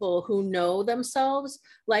with people who know themselves,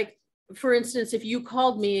 like for instance, if you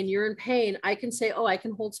called me and you're in pain, I can say, oh, I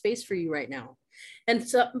can hold space for you right now. And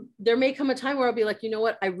so there may come a time where I'll be like, you know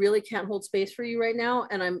what, I really can't hold space for you right now,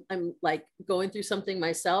 and I'm like going through something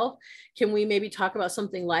myself. Can we maybe talk about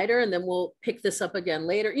something lighter, and then we'll pick this up again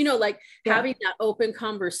later? You know, like having that open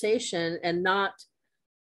conversation, and not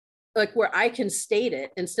like where I can state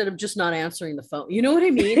it instead of just not answering the phone. You know what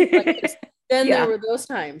I mean? Like, then there were those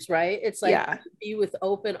times, right? It's like be with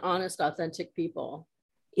open, honest, authentic people.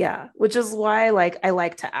 Yeah, which is why like I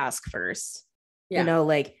like to ask first. You know,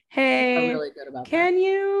 like, hey, really good about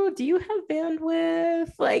do you have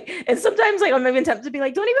bandwidth? Like, and sometimes like I'm even tempted to be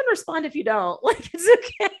like, don't even respond if you don't. Like, it's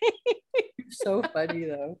okay. So funny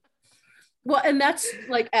though. Well, and that's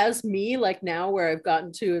like, as me, like now where I've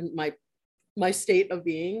gotten to in my state of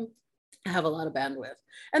being, I have a lot of bandwidth.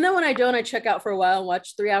 And then when I don't, I check out for a while and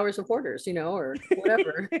watch 3 hours of Hoarders, you know, or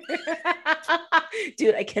whatever.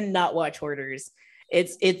 Dude, I cannot watch Hoarders.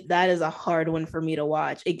 That is a hard one for me to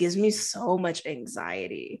watch. It gives me so much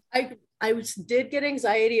anxiety. I did get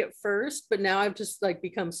anxiety at first, but now I've just like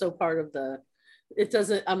become so part of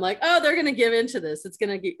I'm like, oh, they're gonna give into this. It's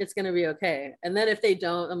gonna be okay. And then if they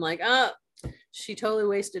don't, I'm like, oh, she totally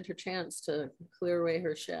wasted her chance to clear away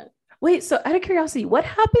her shit. Wait, so out of curiosity, what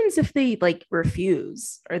happens if they like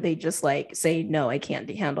refuse, or they just like say, no, I can't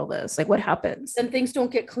handle this? Like, what happens? Then things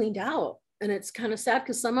don't get cleaned out, and it's kind of sad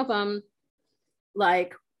because some of them,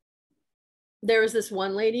 like there was this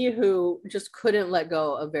one lady who just couldn't let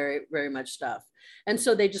go of very, very much stuff. And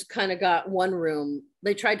so they just kind of got one room.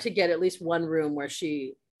 They tried to get at least one room where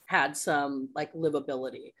she had some like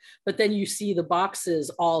livability, but then you see the boxes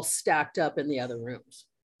all stacked up in the other rooms.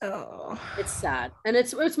 Oh, it's sad. And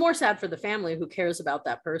it's more sad for the family who cares about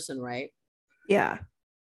that person, right? Yeah.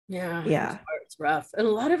 It's rough. And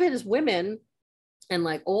a lot of it is women, and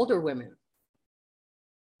like older women.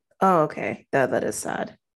 Oh, okay. That is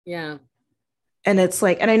sad. Yeah. And it's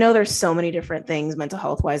like, and I know there's so many different things mental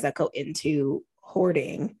health wise that go into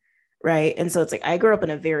hoarding, right? And so it's like I grew up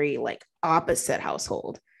in a very like opposite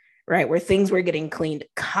household, right, where things were getting cleaned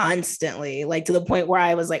constantly, like to the point where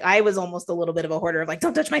I was almost a little bit of a hoarder of like,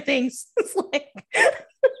 don't touch my things. It's like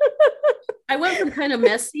I went from kind of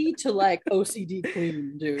messy to like OCD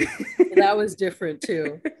clean, dude. That was different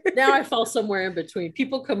too. Now I fall somewhere in between.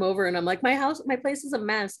 People come over and I'm like, my place is a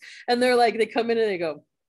mess. And they're like, they come in and they go,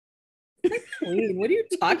 clean. What are you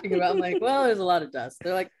talking about? I'm like, well, there's a lot of dust.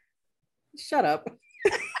 They're like, shut up.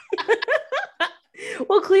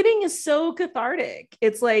 Well, cleaning is so cathartic.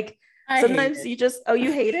 It's like sometimes you just,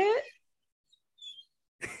 you hate it?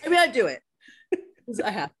 I mean, I do it.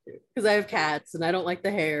 I have to, because I have cats and I don't like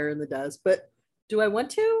the hair and the dust, but do I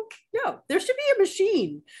want to? No, there should be a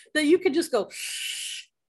machine that you could just go.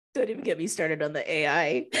 Don't even get me started on the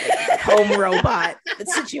AI home robot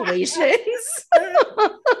situations.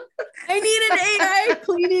 I need an AI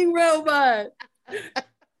cleaning robot.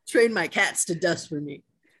 Train my cats to dust for me.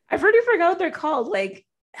 I've already forgot what they're called, like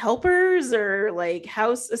helpers or like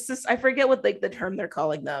house assist. I forget what like the term they're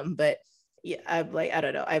calling them, but yeah, I'm like, I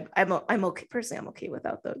don't know. I'm okay. Personally, I'm okay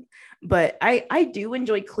without them. But I do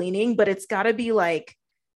enjoy cleaning, but it's got to be like,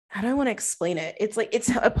 I don't want to explain it. It's like, it's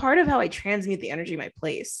a part of how I transmute the energy in my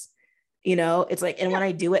place. You know, it's like, and when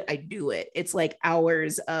I do it, I do it. It's like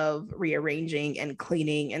hours of rearranging and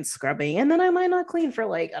cleaning and scrubbing. And then I might not clean for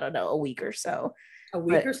like, I don't know, a week or so.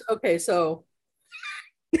 Or so? Okay, so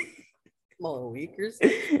well, a week or so.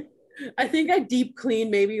 I think I deep clean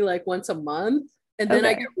maybe like once a month. And then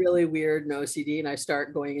I get really weird and OCD, and I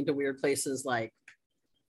start going into weird places like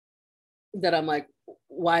that. I'm like,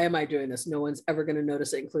 why am I doing this? No one's ever going to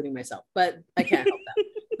notice it, including myself, but I can't help that.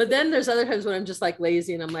 But then there's other times when I'm just like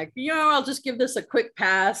lazy and I'm like, I'll just give this a quick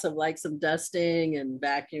pass of like some dusting and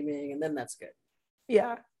vacuuming, and then that's good.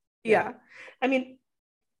 Yeah. I mean,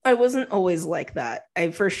 I wasn't always like that.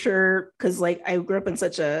 I for sure, because like I grew up in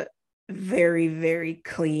such a very, very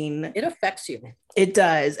clean. It affects you. It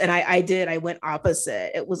does. And I went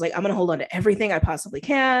opposite. It was like, I'm going to hold on to everything I possibly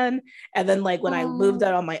can. And then like when I moved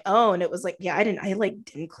out on my own, it was like, yeah, I like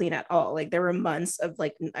didn't clean at all. Like there were months of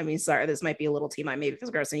like, I mean, sorry, this might be a little TMI, maybe if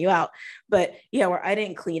it's grossing you out, but yeah, where I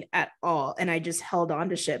didn't clean at all. And I just held on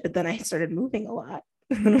to shit. But then I started moving a lot.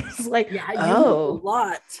 And it was like, yeah, you move a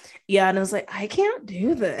lot. Yeah. And I was like, I can't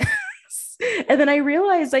do this. And then I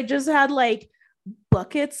realized I just had like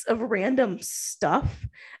buckets of random stuff.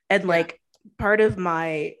 And like part of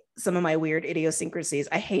some of my weird idiosyncrasies,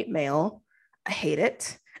 I hate mail. I hate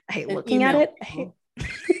it. I hate looking at it. I hate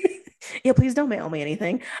yeah, please don't mail me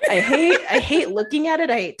anything. I hate looking at it.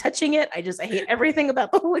 I hate touching it. I hate everything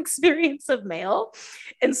about the whole experience of mail.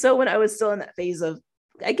 And so when I was still in that phase of,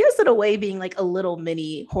 I guess in a way being like a little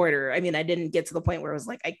mini hoarder, I mean, I didn't get to the point where it was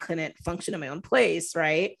like I couldn't function in my own place,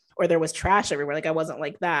 right? Or there was trash everywhere. Like I wasn't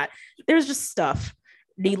like that. There's just stuff,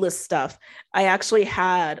 needless stuff. I actually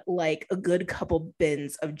had like a good couple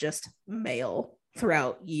bins of just mail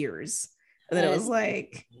throughout years. And then it was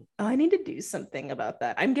like, oh, I need to do something about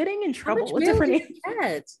that. I'm getting in trouble with different.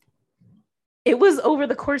 It was over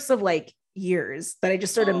the course of like years that I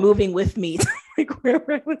just started moving with me to like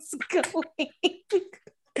wherever I was going.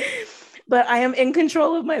 But I am in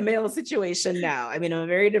control of my mail situation now. I mean, I'm a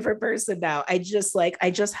very different person now. I just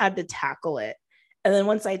had to tackle it. And then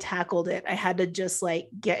once I tackled it, I had to just like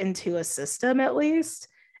get into a system at least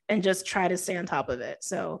and just try to stay on top of it.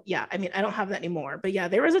 So yeah, I mean, I don't have that anymore. But yeah,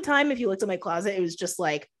 there was a time if you looked at my closet, it was just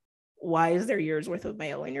like, why is there years worth of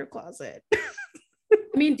mail in your closet?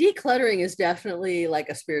 I mean, decluttering is definitely like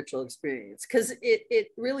a spiritual experience because it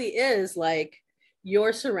really is like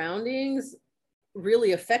your surroundings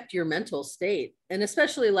really affect your mental state. And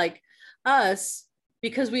especially like us,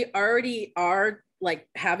 because we already are like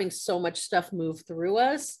having so much stuff move through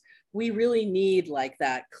us, we really need like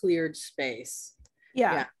that cleared space.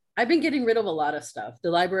 Yeah. I've been getting rid of a lot of stuff.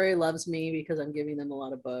 The library loves me because I'm giving them a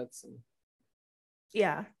lot of books. And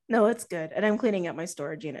yeah, no, it's good. And I'm cleaning up my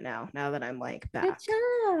storage unit now that I'm like back.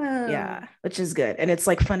 Yeah, which is good. And it's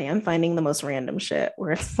like funny. I'm finding the most random shit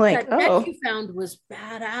where it's like, that deck you found was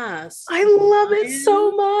badass. I love it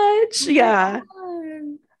so much. Yeah.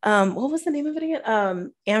 What was the name of it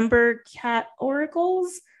again? Amber Cat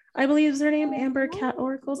Oracles, I believe is her name. Amber Cat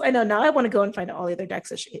Oracles. I know. Now I want to go and find all the other decks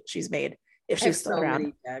that she's made if she's still around.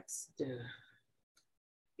 Many decks.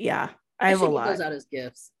 Yeah, I have a lot. Those out as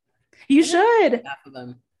gifts. You should. Half of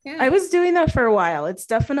them. Yeah. I was doing that for a while. It's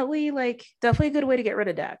definitely a good way to get rid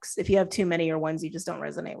of decks if you have too many or ones you just don't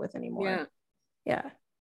resonate with anymore. Yeah.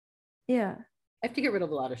 I have to get rid of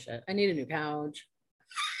a lot of shit. I need a new couch.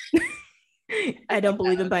 I don't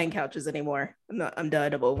believe in buying couches anymore. I'm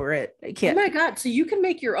done. I'm over it. I can't. Oh my God. So you can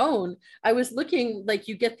make your own. I was looking, like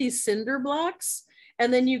you get these cinder blocks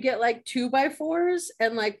and then you get like 2x4s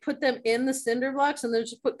and like put them in the cinder blocks and then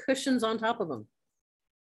just put cushions on top of them.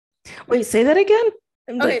 Wait, say that again.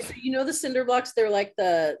 Okay, so you know the cinder blocks, they're like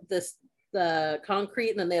the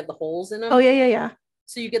concrete and then they have the holes in them. Oh yeah.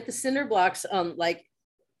 So you get the cinder blocks like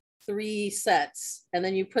 3 sets and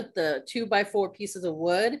then you put the 2x4 pieces of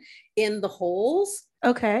wood in the holes.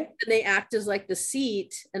 Okay. And they act as like the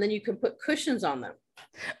seat and then you can put cushions on them.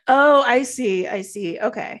 Oh, I see.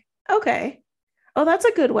 Okay. Oh, that's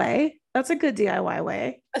a good way. That's a good DIY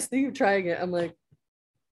way. I see you trying it. I'm like,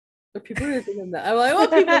 people are thinking that. I'm like, well,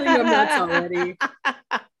 people think I'm nuts already.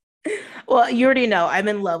 Well, you already know I'm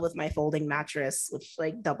in love with my folding mattress, which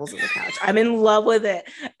like doubles as a couch. I'm in love with it.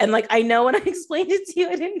 And like, I know when I explained it to you,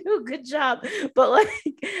 I didn't do a good job, but like,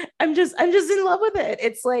 I'm just in love with it.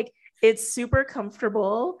 It's like, it's super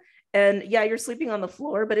comfortable. And yeah, you're sleeping on the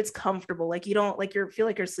floor, but it's comfortable. Like you don't like, feel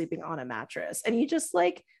like you're sleeping on a mattress and you just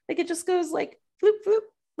like it just goes like floop, floop.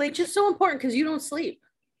 Like, which is so important because you don't sleep.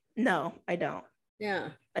 No, I don't. Yeah.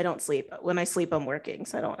 I don't sleep. When I sleep, I'm working.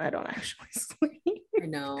 So I don't actually sleep. I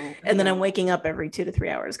know. And then I'm waking up every 2 to 3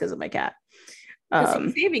 hours because of my cat.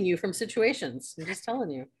 He's saving you from situations. I'm just telling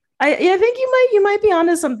you. I think you might be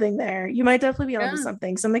onto something there. You might definitely be onto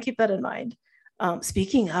something. So I'm gonna keep that in mind.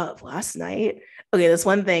 Speaking of last night, okay, that's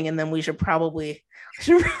one thing, and then we should probably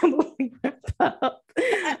wrap up.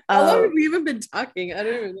 How long have we even been talking? I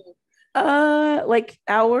don't even know. Like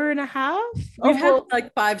hour and a half. We've had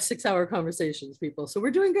like 5-6 hour conversations, people. So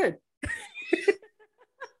we're doing good.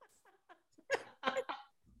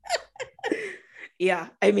 Yeah,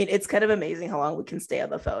 I mean, it's kind of amazing how long we can stay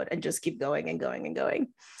on the phone and just keep going and going and going.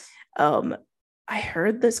 I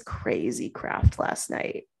heard this crazy craft last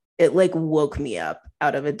night. It like woke me up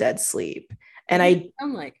out of a dead sleep. And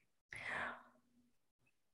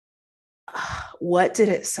what did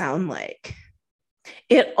it sound like?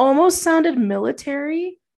 It almost sounded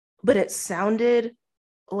military, but it sounded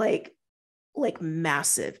like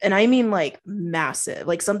massive. And I mean like massive,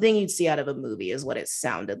 like something you'd see out of a movie is what it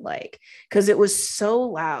sounded like. Cause it was so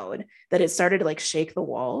loud that it started to like shake the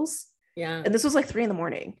walls. Yeah. And this was like 3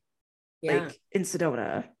 a.m, Yeah. like in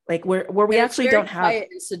Sedona, like where we And it's actually very don't have, quiet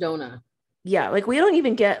in Sedona. yeah, like we don't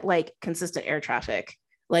even get like consistent air traffic.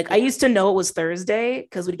 Like Yeah. I used to know it was Thursday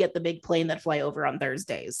because we'd get the big plane that fly over on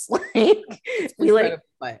Thursdays. Like It's we like, incredibly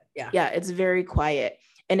quiet. Yeah. yeah, it's very quiet.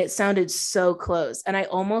 And it sounded so close. And I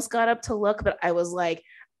almost got up to look, but I was like,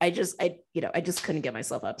 I just couldn't get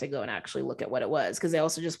myself up to go and actually look at what it was. Cause I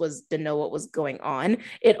also just didn't know what was going on.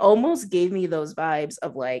 It almost gave me those vibes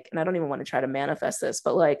of like, and I don't even want to try to manifest this,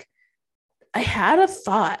 but like I had a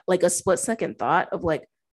thought, like a split-second thought of like,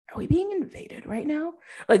 are we being invaded right now?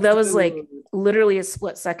 Like that was like literally a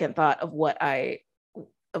split-second thought of what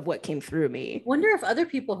came through me. Wonder if other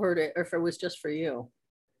people heard it or if it was just for you.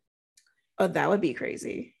 Oh, that would be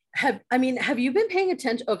crazy. Have you been paying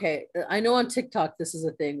attention? Okay, I know on TikTok this is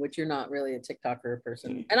a thing, which you're not really a TikToker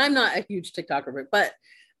person, and I'm not a huge TikToker, but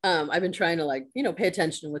I've been trying to like pay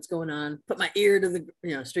attention to what's going on, put my ear to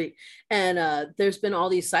the street, and there's been all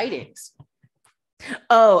these sightings.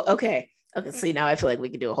 Oh, okay. Okay, see, now I feel like we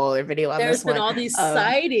could do a whole other video on There's this been one. all these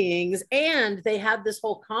sightings, and they had this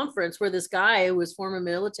whole conference where this guy who was former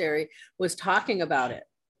military was talking about it.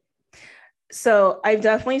 So I've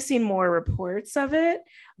definitely seen more reports of it.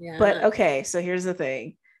 Yeah. But okay, so here's the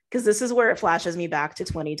thing, because this is where it flashes me back to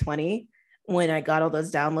 2020 when I got all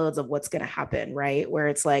those downloads of what's going to happen, right? Where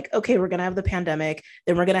it's like, okay, we're going to have the pandemic,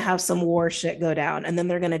 then we're going to have some war shit go down, and then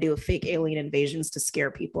they're going to do fake alien invasions to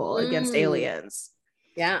scare people against aliens.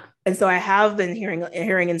 Yeah. And so I have been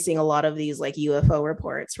hearing and seeing a lot of these like UFO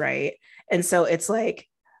reports, right? And so it's like,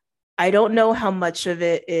 I don't know how much of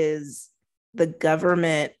it is the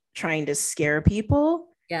government trying to scare people.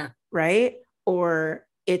 Yeah. Right. Or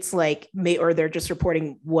it's like, or they're just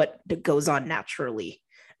reporting what goes on naturally.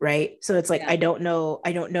 Right. So it's like, yeah. I don't know.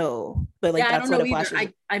 But like, that's what it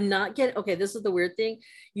flashes. I'm not getting, okay, this is the weird thing.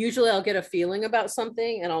 Usually I'll get a feeling about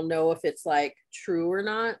something and I'll know if it's like true or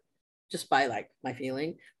not just by like my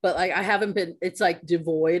feeling. But like, I haven't been, it's like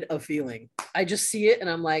devoid of feeling. I just see it and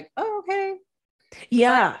I'm like, oh, okay.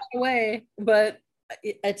 Yeah. Away. But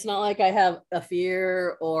it's not like I have a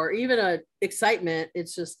fear or even a excitement.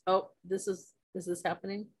 It's just, oh, is this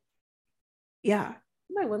happening? Yeah.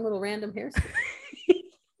 My one little random hair.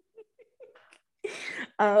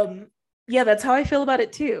 Yeah, that's how I feel about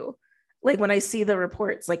it too. Like when I see the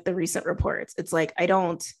reports, like the recent reports, it's like, I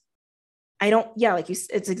don't, yeah, like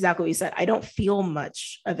it's exactly what you said. I don't feel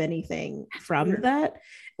much of anything from that.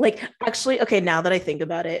 Like, actually, okay, now that I think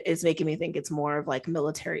about it, it's making me think it's more of like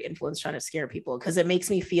military influence trying to scare people, because it makes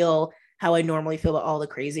me feel how I normally feel about all the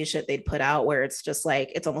crazy shit they'd put out, where it's just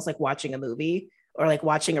like, it's almost like watching a movie or like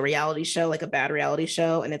watching a reality show, like a bad reality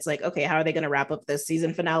show. And it's like, okay, how are they going to wrap up this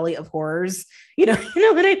season finale of horrors? You know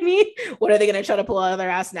what I mean? What are they going to try to pull out of their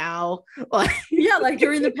ass now? Yeah, like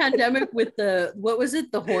during the pandemic with what was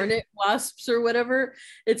it? The hornet wasps or whatever.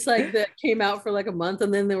 It's like that came out for like a month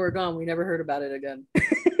and then they were gone. We never heard about it again.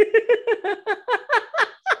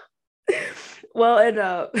 Well, and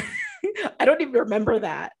I don't even remember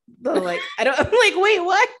that. Though, like, I'm like, wait,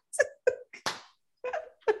 what?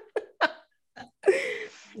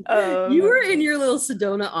 You were in your little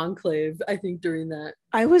Sedona enclave, I think, during that.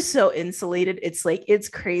 I was so insulated. It's like, it's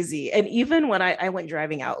crazy. And even when I went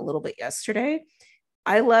driving out a little bit yesterday,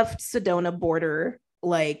 I left Sedona border.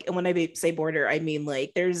 Like, and when I say border, I mean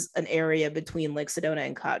like there's an area between like Sedona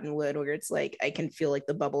and Cottonwood where it's like I can feel like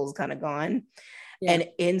the bubble's kind of gone. Yeah. And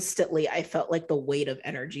instantly I felt like the weight of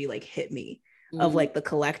energy like hit me of like the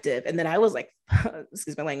collective. And then I was like,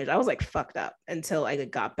 excuse my language, I was like fucked up until I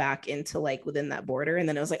got back into like within that border. And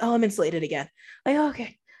then it was like, oh, I'm insulated again. Like, oh,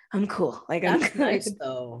 okay, I'm cool. Like, that's nice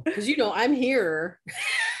though. Cause I'm here.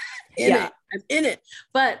 I'm in it.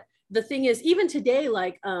 But the thing is, even today,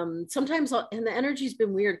 like sometimes and the energy's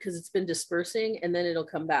been weird because it's been dispersing and then it'll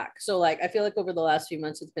come back. So like, I feel like over the last few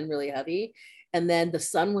months, it's been really heavy. And then the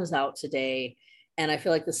sun was out today. And I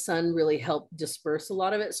feel like the sun really helped disperse a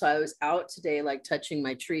lot of it. So I was out today, like touching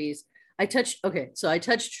my trees. I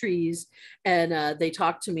touched trees and they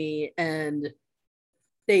talk to me and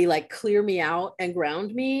they like clear me out and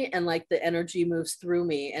ground me. And like the energy moves through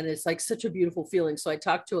me. And it's like such a beautiful feeling. So I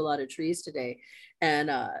talked to a lot of trees today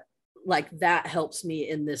and like that helps me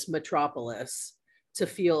in this metropolis to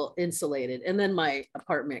feel insulated. And then my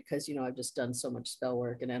apartment, because I've just done so much spell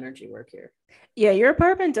work and energy work here. Yeah, your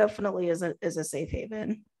apartment definitely is a safe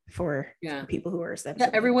haven for people who are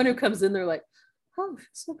sensitive. Yeah, everyone who comes in, they're like, oh,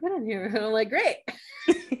 it's so good in here. And I'm like, great.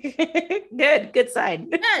 Good sign.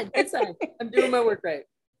 Good sign. I'm doing my work right.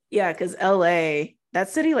 Yeah, because LA, that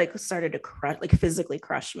city like started to crush, like physically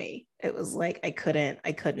crush me. It was like I couldn't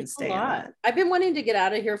It's a stay in lot. that. I've been wanting to get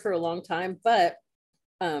out of here for a long time, but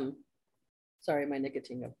um, sorry, my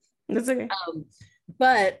nicotine. That's okay. Um,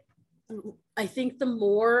 but I think the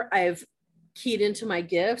more I've keyed into my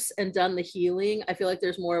gifts and done the healing, I feel like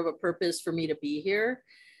there's more of a purpose for me to be here.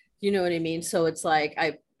 You know what I mean? So it's like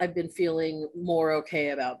I've been feeling more okay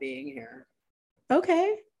about being here.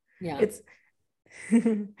 Okay. Yeah. It's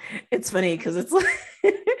it's funny because it's like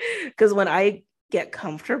because when I get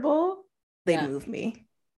comfortable, they Yeah. move me.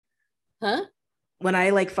 Huh? When I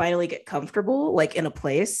like finally get comfortable, like in a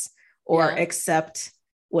place or Yeah. accept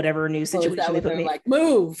whatever new Oh, is situation that they when put they're me, like,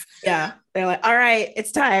 move? yeah, they're like, all right,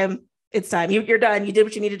 it's time. It's time. You're done. You did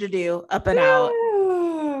what you needed to do. Up and out.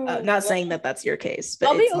 Not saying that that's your case, but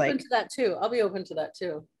I'll be it's open like, to that too. I'll be open to that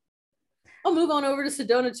too. I'll move on over to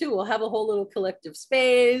Sedona too. We'll have a whole little collective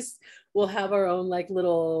space. We'll have our own like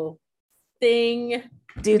little thing.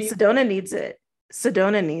 dude, Sedona needs it.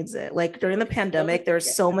 Sedona needs it. Like during the Sedona pandemic, can there's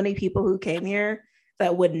get so that. many people who came here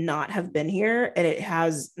that would not have been here, and it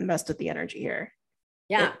has messed with the energy here.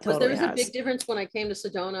 Yeah. It Was there totally was a big has. difference when I came to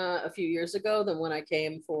Sedona a few years ago than when I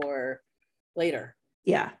came for later.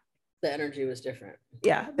 Yeah. The energy was different.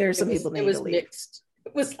 Yeah. There's some people that It need to was leave. mixed.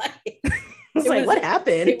 It was like It's it like, was what it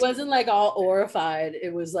happened? wasn't like all aurified.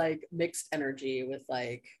 It was like mixed energy with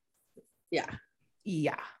like, yeah.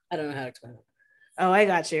 Yeah. I don't know how to explain it. Oh, I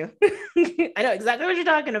got you. I know exactly what you're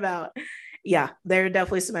talking about. Yeah, there are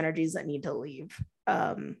definitely some energies that need to leave.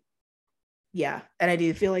 Yeah, and I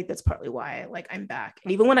do feel like that's partly why like I'm back.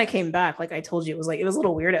 And even when I came back, like I told you, it was a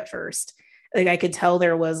little weird at first. Like I could tell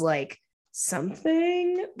there was like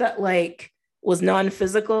something that like was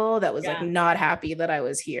non-physical that was like Yeah. not happy that I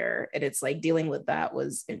was here. And it's like dealing with that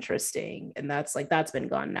was interesting. And that's been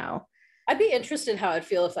gone now. I'd be interested how I'd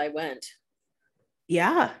feel if I went.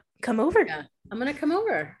 Yeah, come over. Yeah. I'm gonna come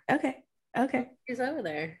over. Okay. Okay. He's over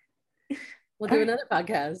there. We'll All do right. another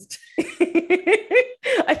podcast.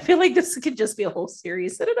 I feel like this could just be a whole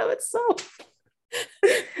series in and of itself.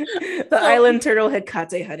 The So Island Turtle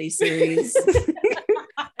Hecate Honey series.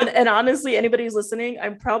 And honestly, anybody who's listening,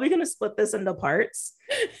 I'm probably going to split this into parts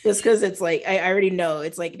just because it's like, I already know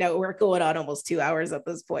it's like, no, we're going on almost 2 hours at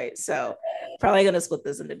this point. So probably going to split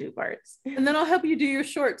this into two parts. and then I'll help you do your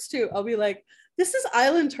shorts too. I'll be like, this is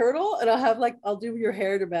Island Turtle, and I'll have like I'll do your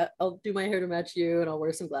hair to match. I'll do my hair to match you, and I'll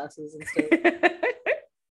wear some glasses and stuff.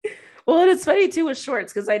 Well, and it's funny too with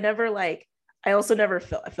shorts because I also never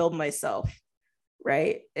filmed myself.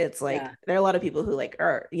 Right. It's like Yeah. there are a lot of people who like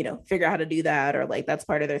are, figure out how to do that or like that's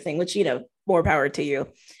part of their thing, which, more power to you.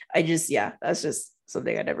 Yeah, that's just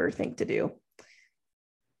something I never think to do.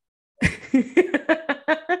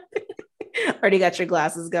 Already got your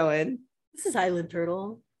glasses going. This is Island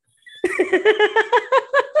Turtle.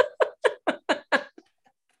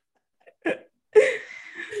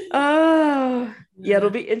 Oh, yeah, it'll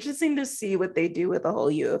be interesting to see what they do with the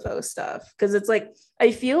whole UFO stuff. Cause it's like,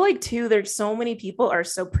 I feel like too, there's so many people are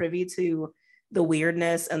so privy to the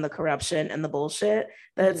weirdness and the corruption and the bullshit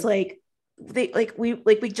that it's like,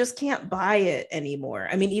 we just can't buy it anymore.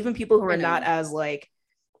 I mean, even people who are not as like,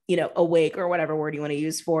 awake or whatever word you want to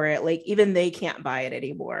use for it, like even they can't buy it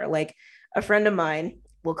anymore. Like a friend of mine,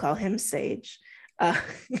 we'll call him Sage. Sage.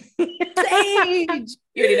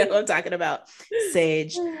 You already know who I'm talking about.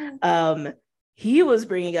 Sage. He was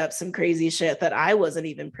bringing up some crazy shit that I wasn't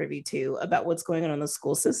even privy to about what's going on in the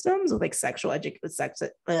school systems with like sex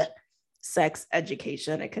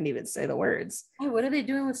education. I couldn't even say the words. Hey, what are they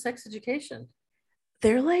doing with sex education?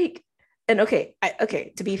 They're like, and okay,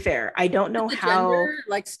 to be fair, I don't know how gender,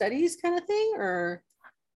 like studies kind of thing, or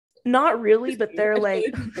not really, but they're like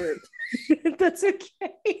that's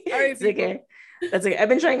okay. Sorry, it's okay. That's okay. I've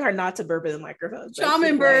been trying hard not to burp in the microphone. So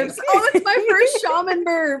shaman burps. Oh, it's my first shaman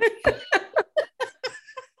burp.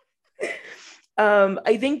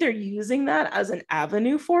 I think they're using that as an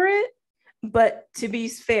avenue for it. But to be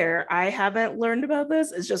fair, I haven't learned about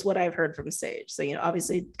this. It's just what I've heard from Sage. So,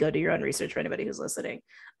 obviously go do your own research for anybody who's listening.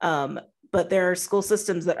 But there are school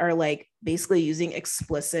systems that are like basically using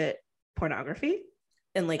explicit pornography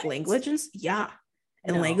and like language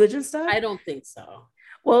and language and stuff. I don't think so.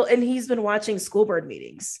 Well, and he's been watching school board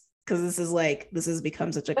meetings because this has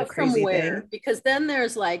become such like a crazy thing. Because then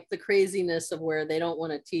there's like the craziness of where they don't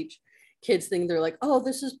want to teach kids things. They're like, oh,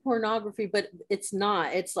 this is pornography, but it's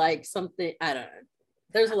not. It's like something, I don't know.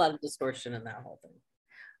 There's a lot of distortion in that whole thing.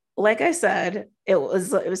 Like I said, it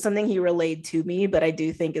was something he relayed to me, but I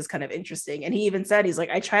do think is kind of interesting. And he even said, he's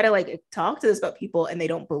like, I try to like talk to this about people and they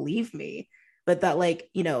don't believe me. But that like,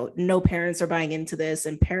 no parents are buying into this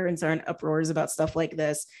and parents are in uproars about stuff like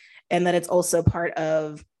this. And that it's also part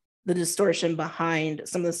of the distortion behind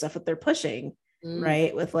some of the stuff that they're pushing,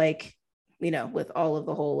 right? With like, with all of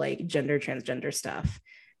the whole like gender, transgender stuff.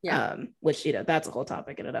 Yeah. Which, that's a whole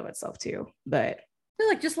topic in and of itself too. But I feel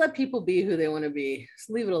like just let people be who they want to be. Just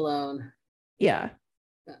leave it alone. Yeah.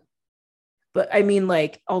 But I mean,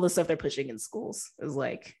 like all the stuff they're pushing in schools is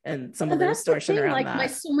like, and some of the distortion around like that.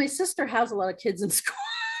 My sister has a lot of kids in school.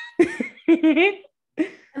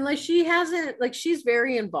 And like she hasn't, like she's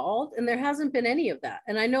very involved, and there hasn't been any of that.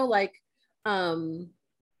 And I know like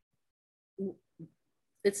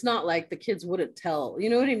it's not like the kids wouldn't tell, you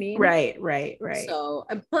know what I mean? Right. So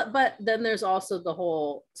but then there's also the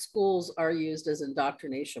whole schools are used as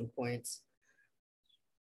indoctrination points.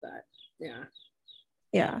 But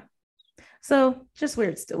yeah. So just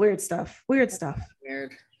weird stuff. Weird.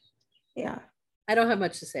 Yeah. I don't have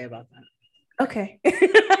much to say about that. Okay.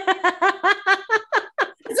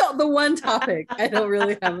 So the one topic I don't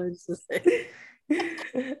really have much to say.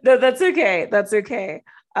 No, that's okay.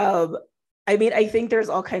 I mean, I think there's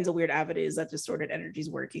all kinds of weird avenues that distorted energy is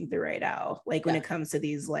working through right now. Like when it comes to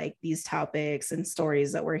these topics and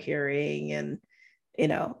stories that we're hearing, and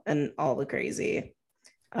and all the crazy.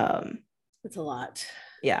 It's a lot.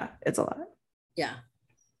 Yeah, it's a lot. Yeah.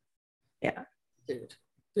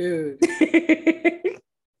 Dude.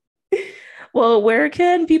 Well, where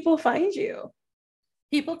can people find you?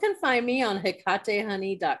 People can find me on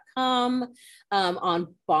HecateHoney.com,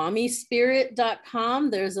 on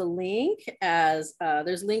BalmySpirit.com. There's a link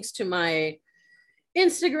there's links to my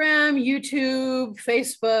Instagram, YouTube,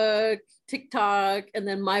 Facebook, TikTok, and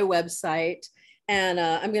then my website. And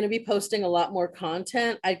I'm going to be posting a lot more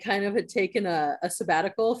content. I kind of had taken a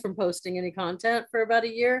sabbatical from posting any content for about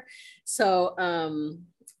a year. So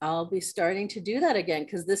I'll be starting to do that again,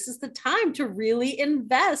 because this is the time to really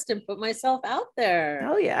invest and put myself out there.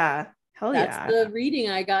 Hell yeah. That's the reading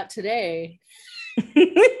I got today.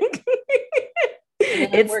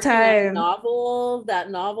 It's time. That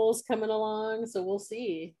novel's coming along, so we'll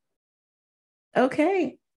see.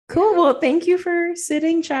 Okay, cool. Well, thank you for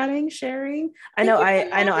sitting, chatting, sharing. I know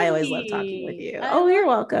I always love talking with you. You're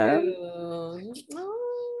welcome.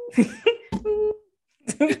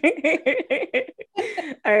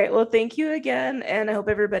 All right, well, thank you again, and I hope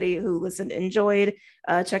everybody who listened enjoyed.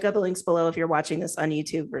 Check out the links below if you're watching this on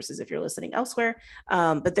YouTube versus if you're listening elsewhere,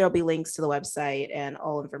 but there'll be links to the website and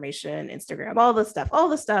all information, Instagram, all the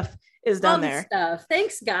stuff is down there.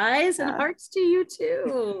 Thanks, guys, and hearts to you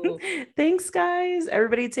too. Thanks, guys.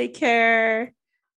 Everybody take care.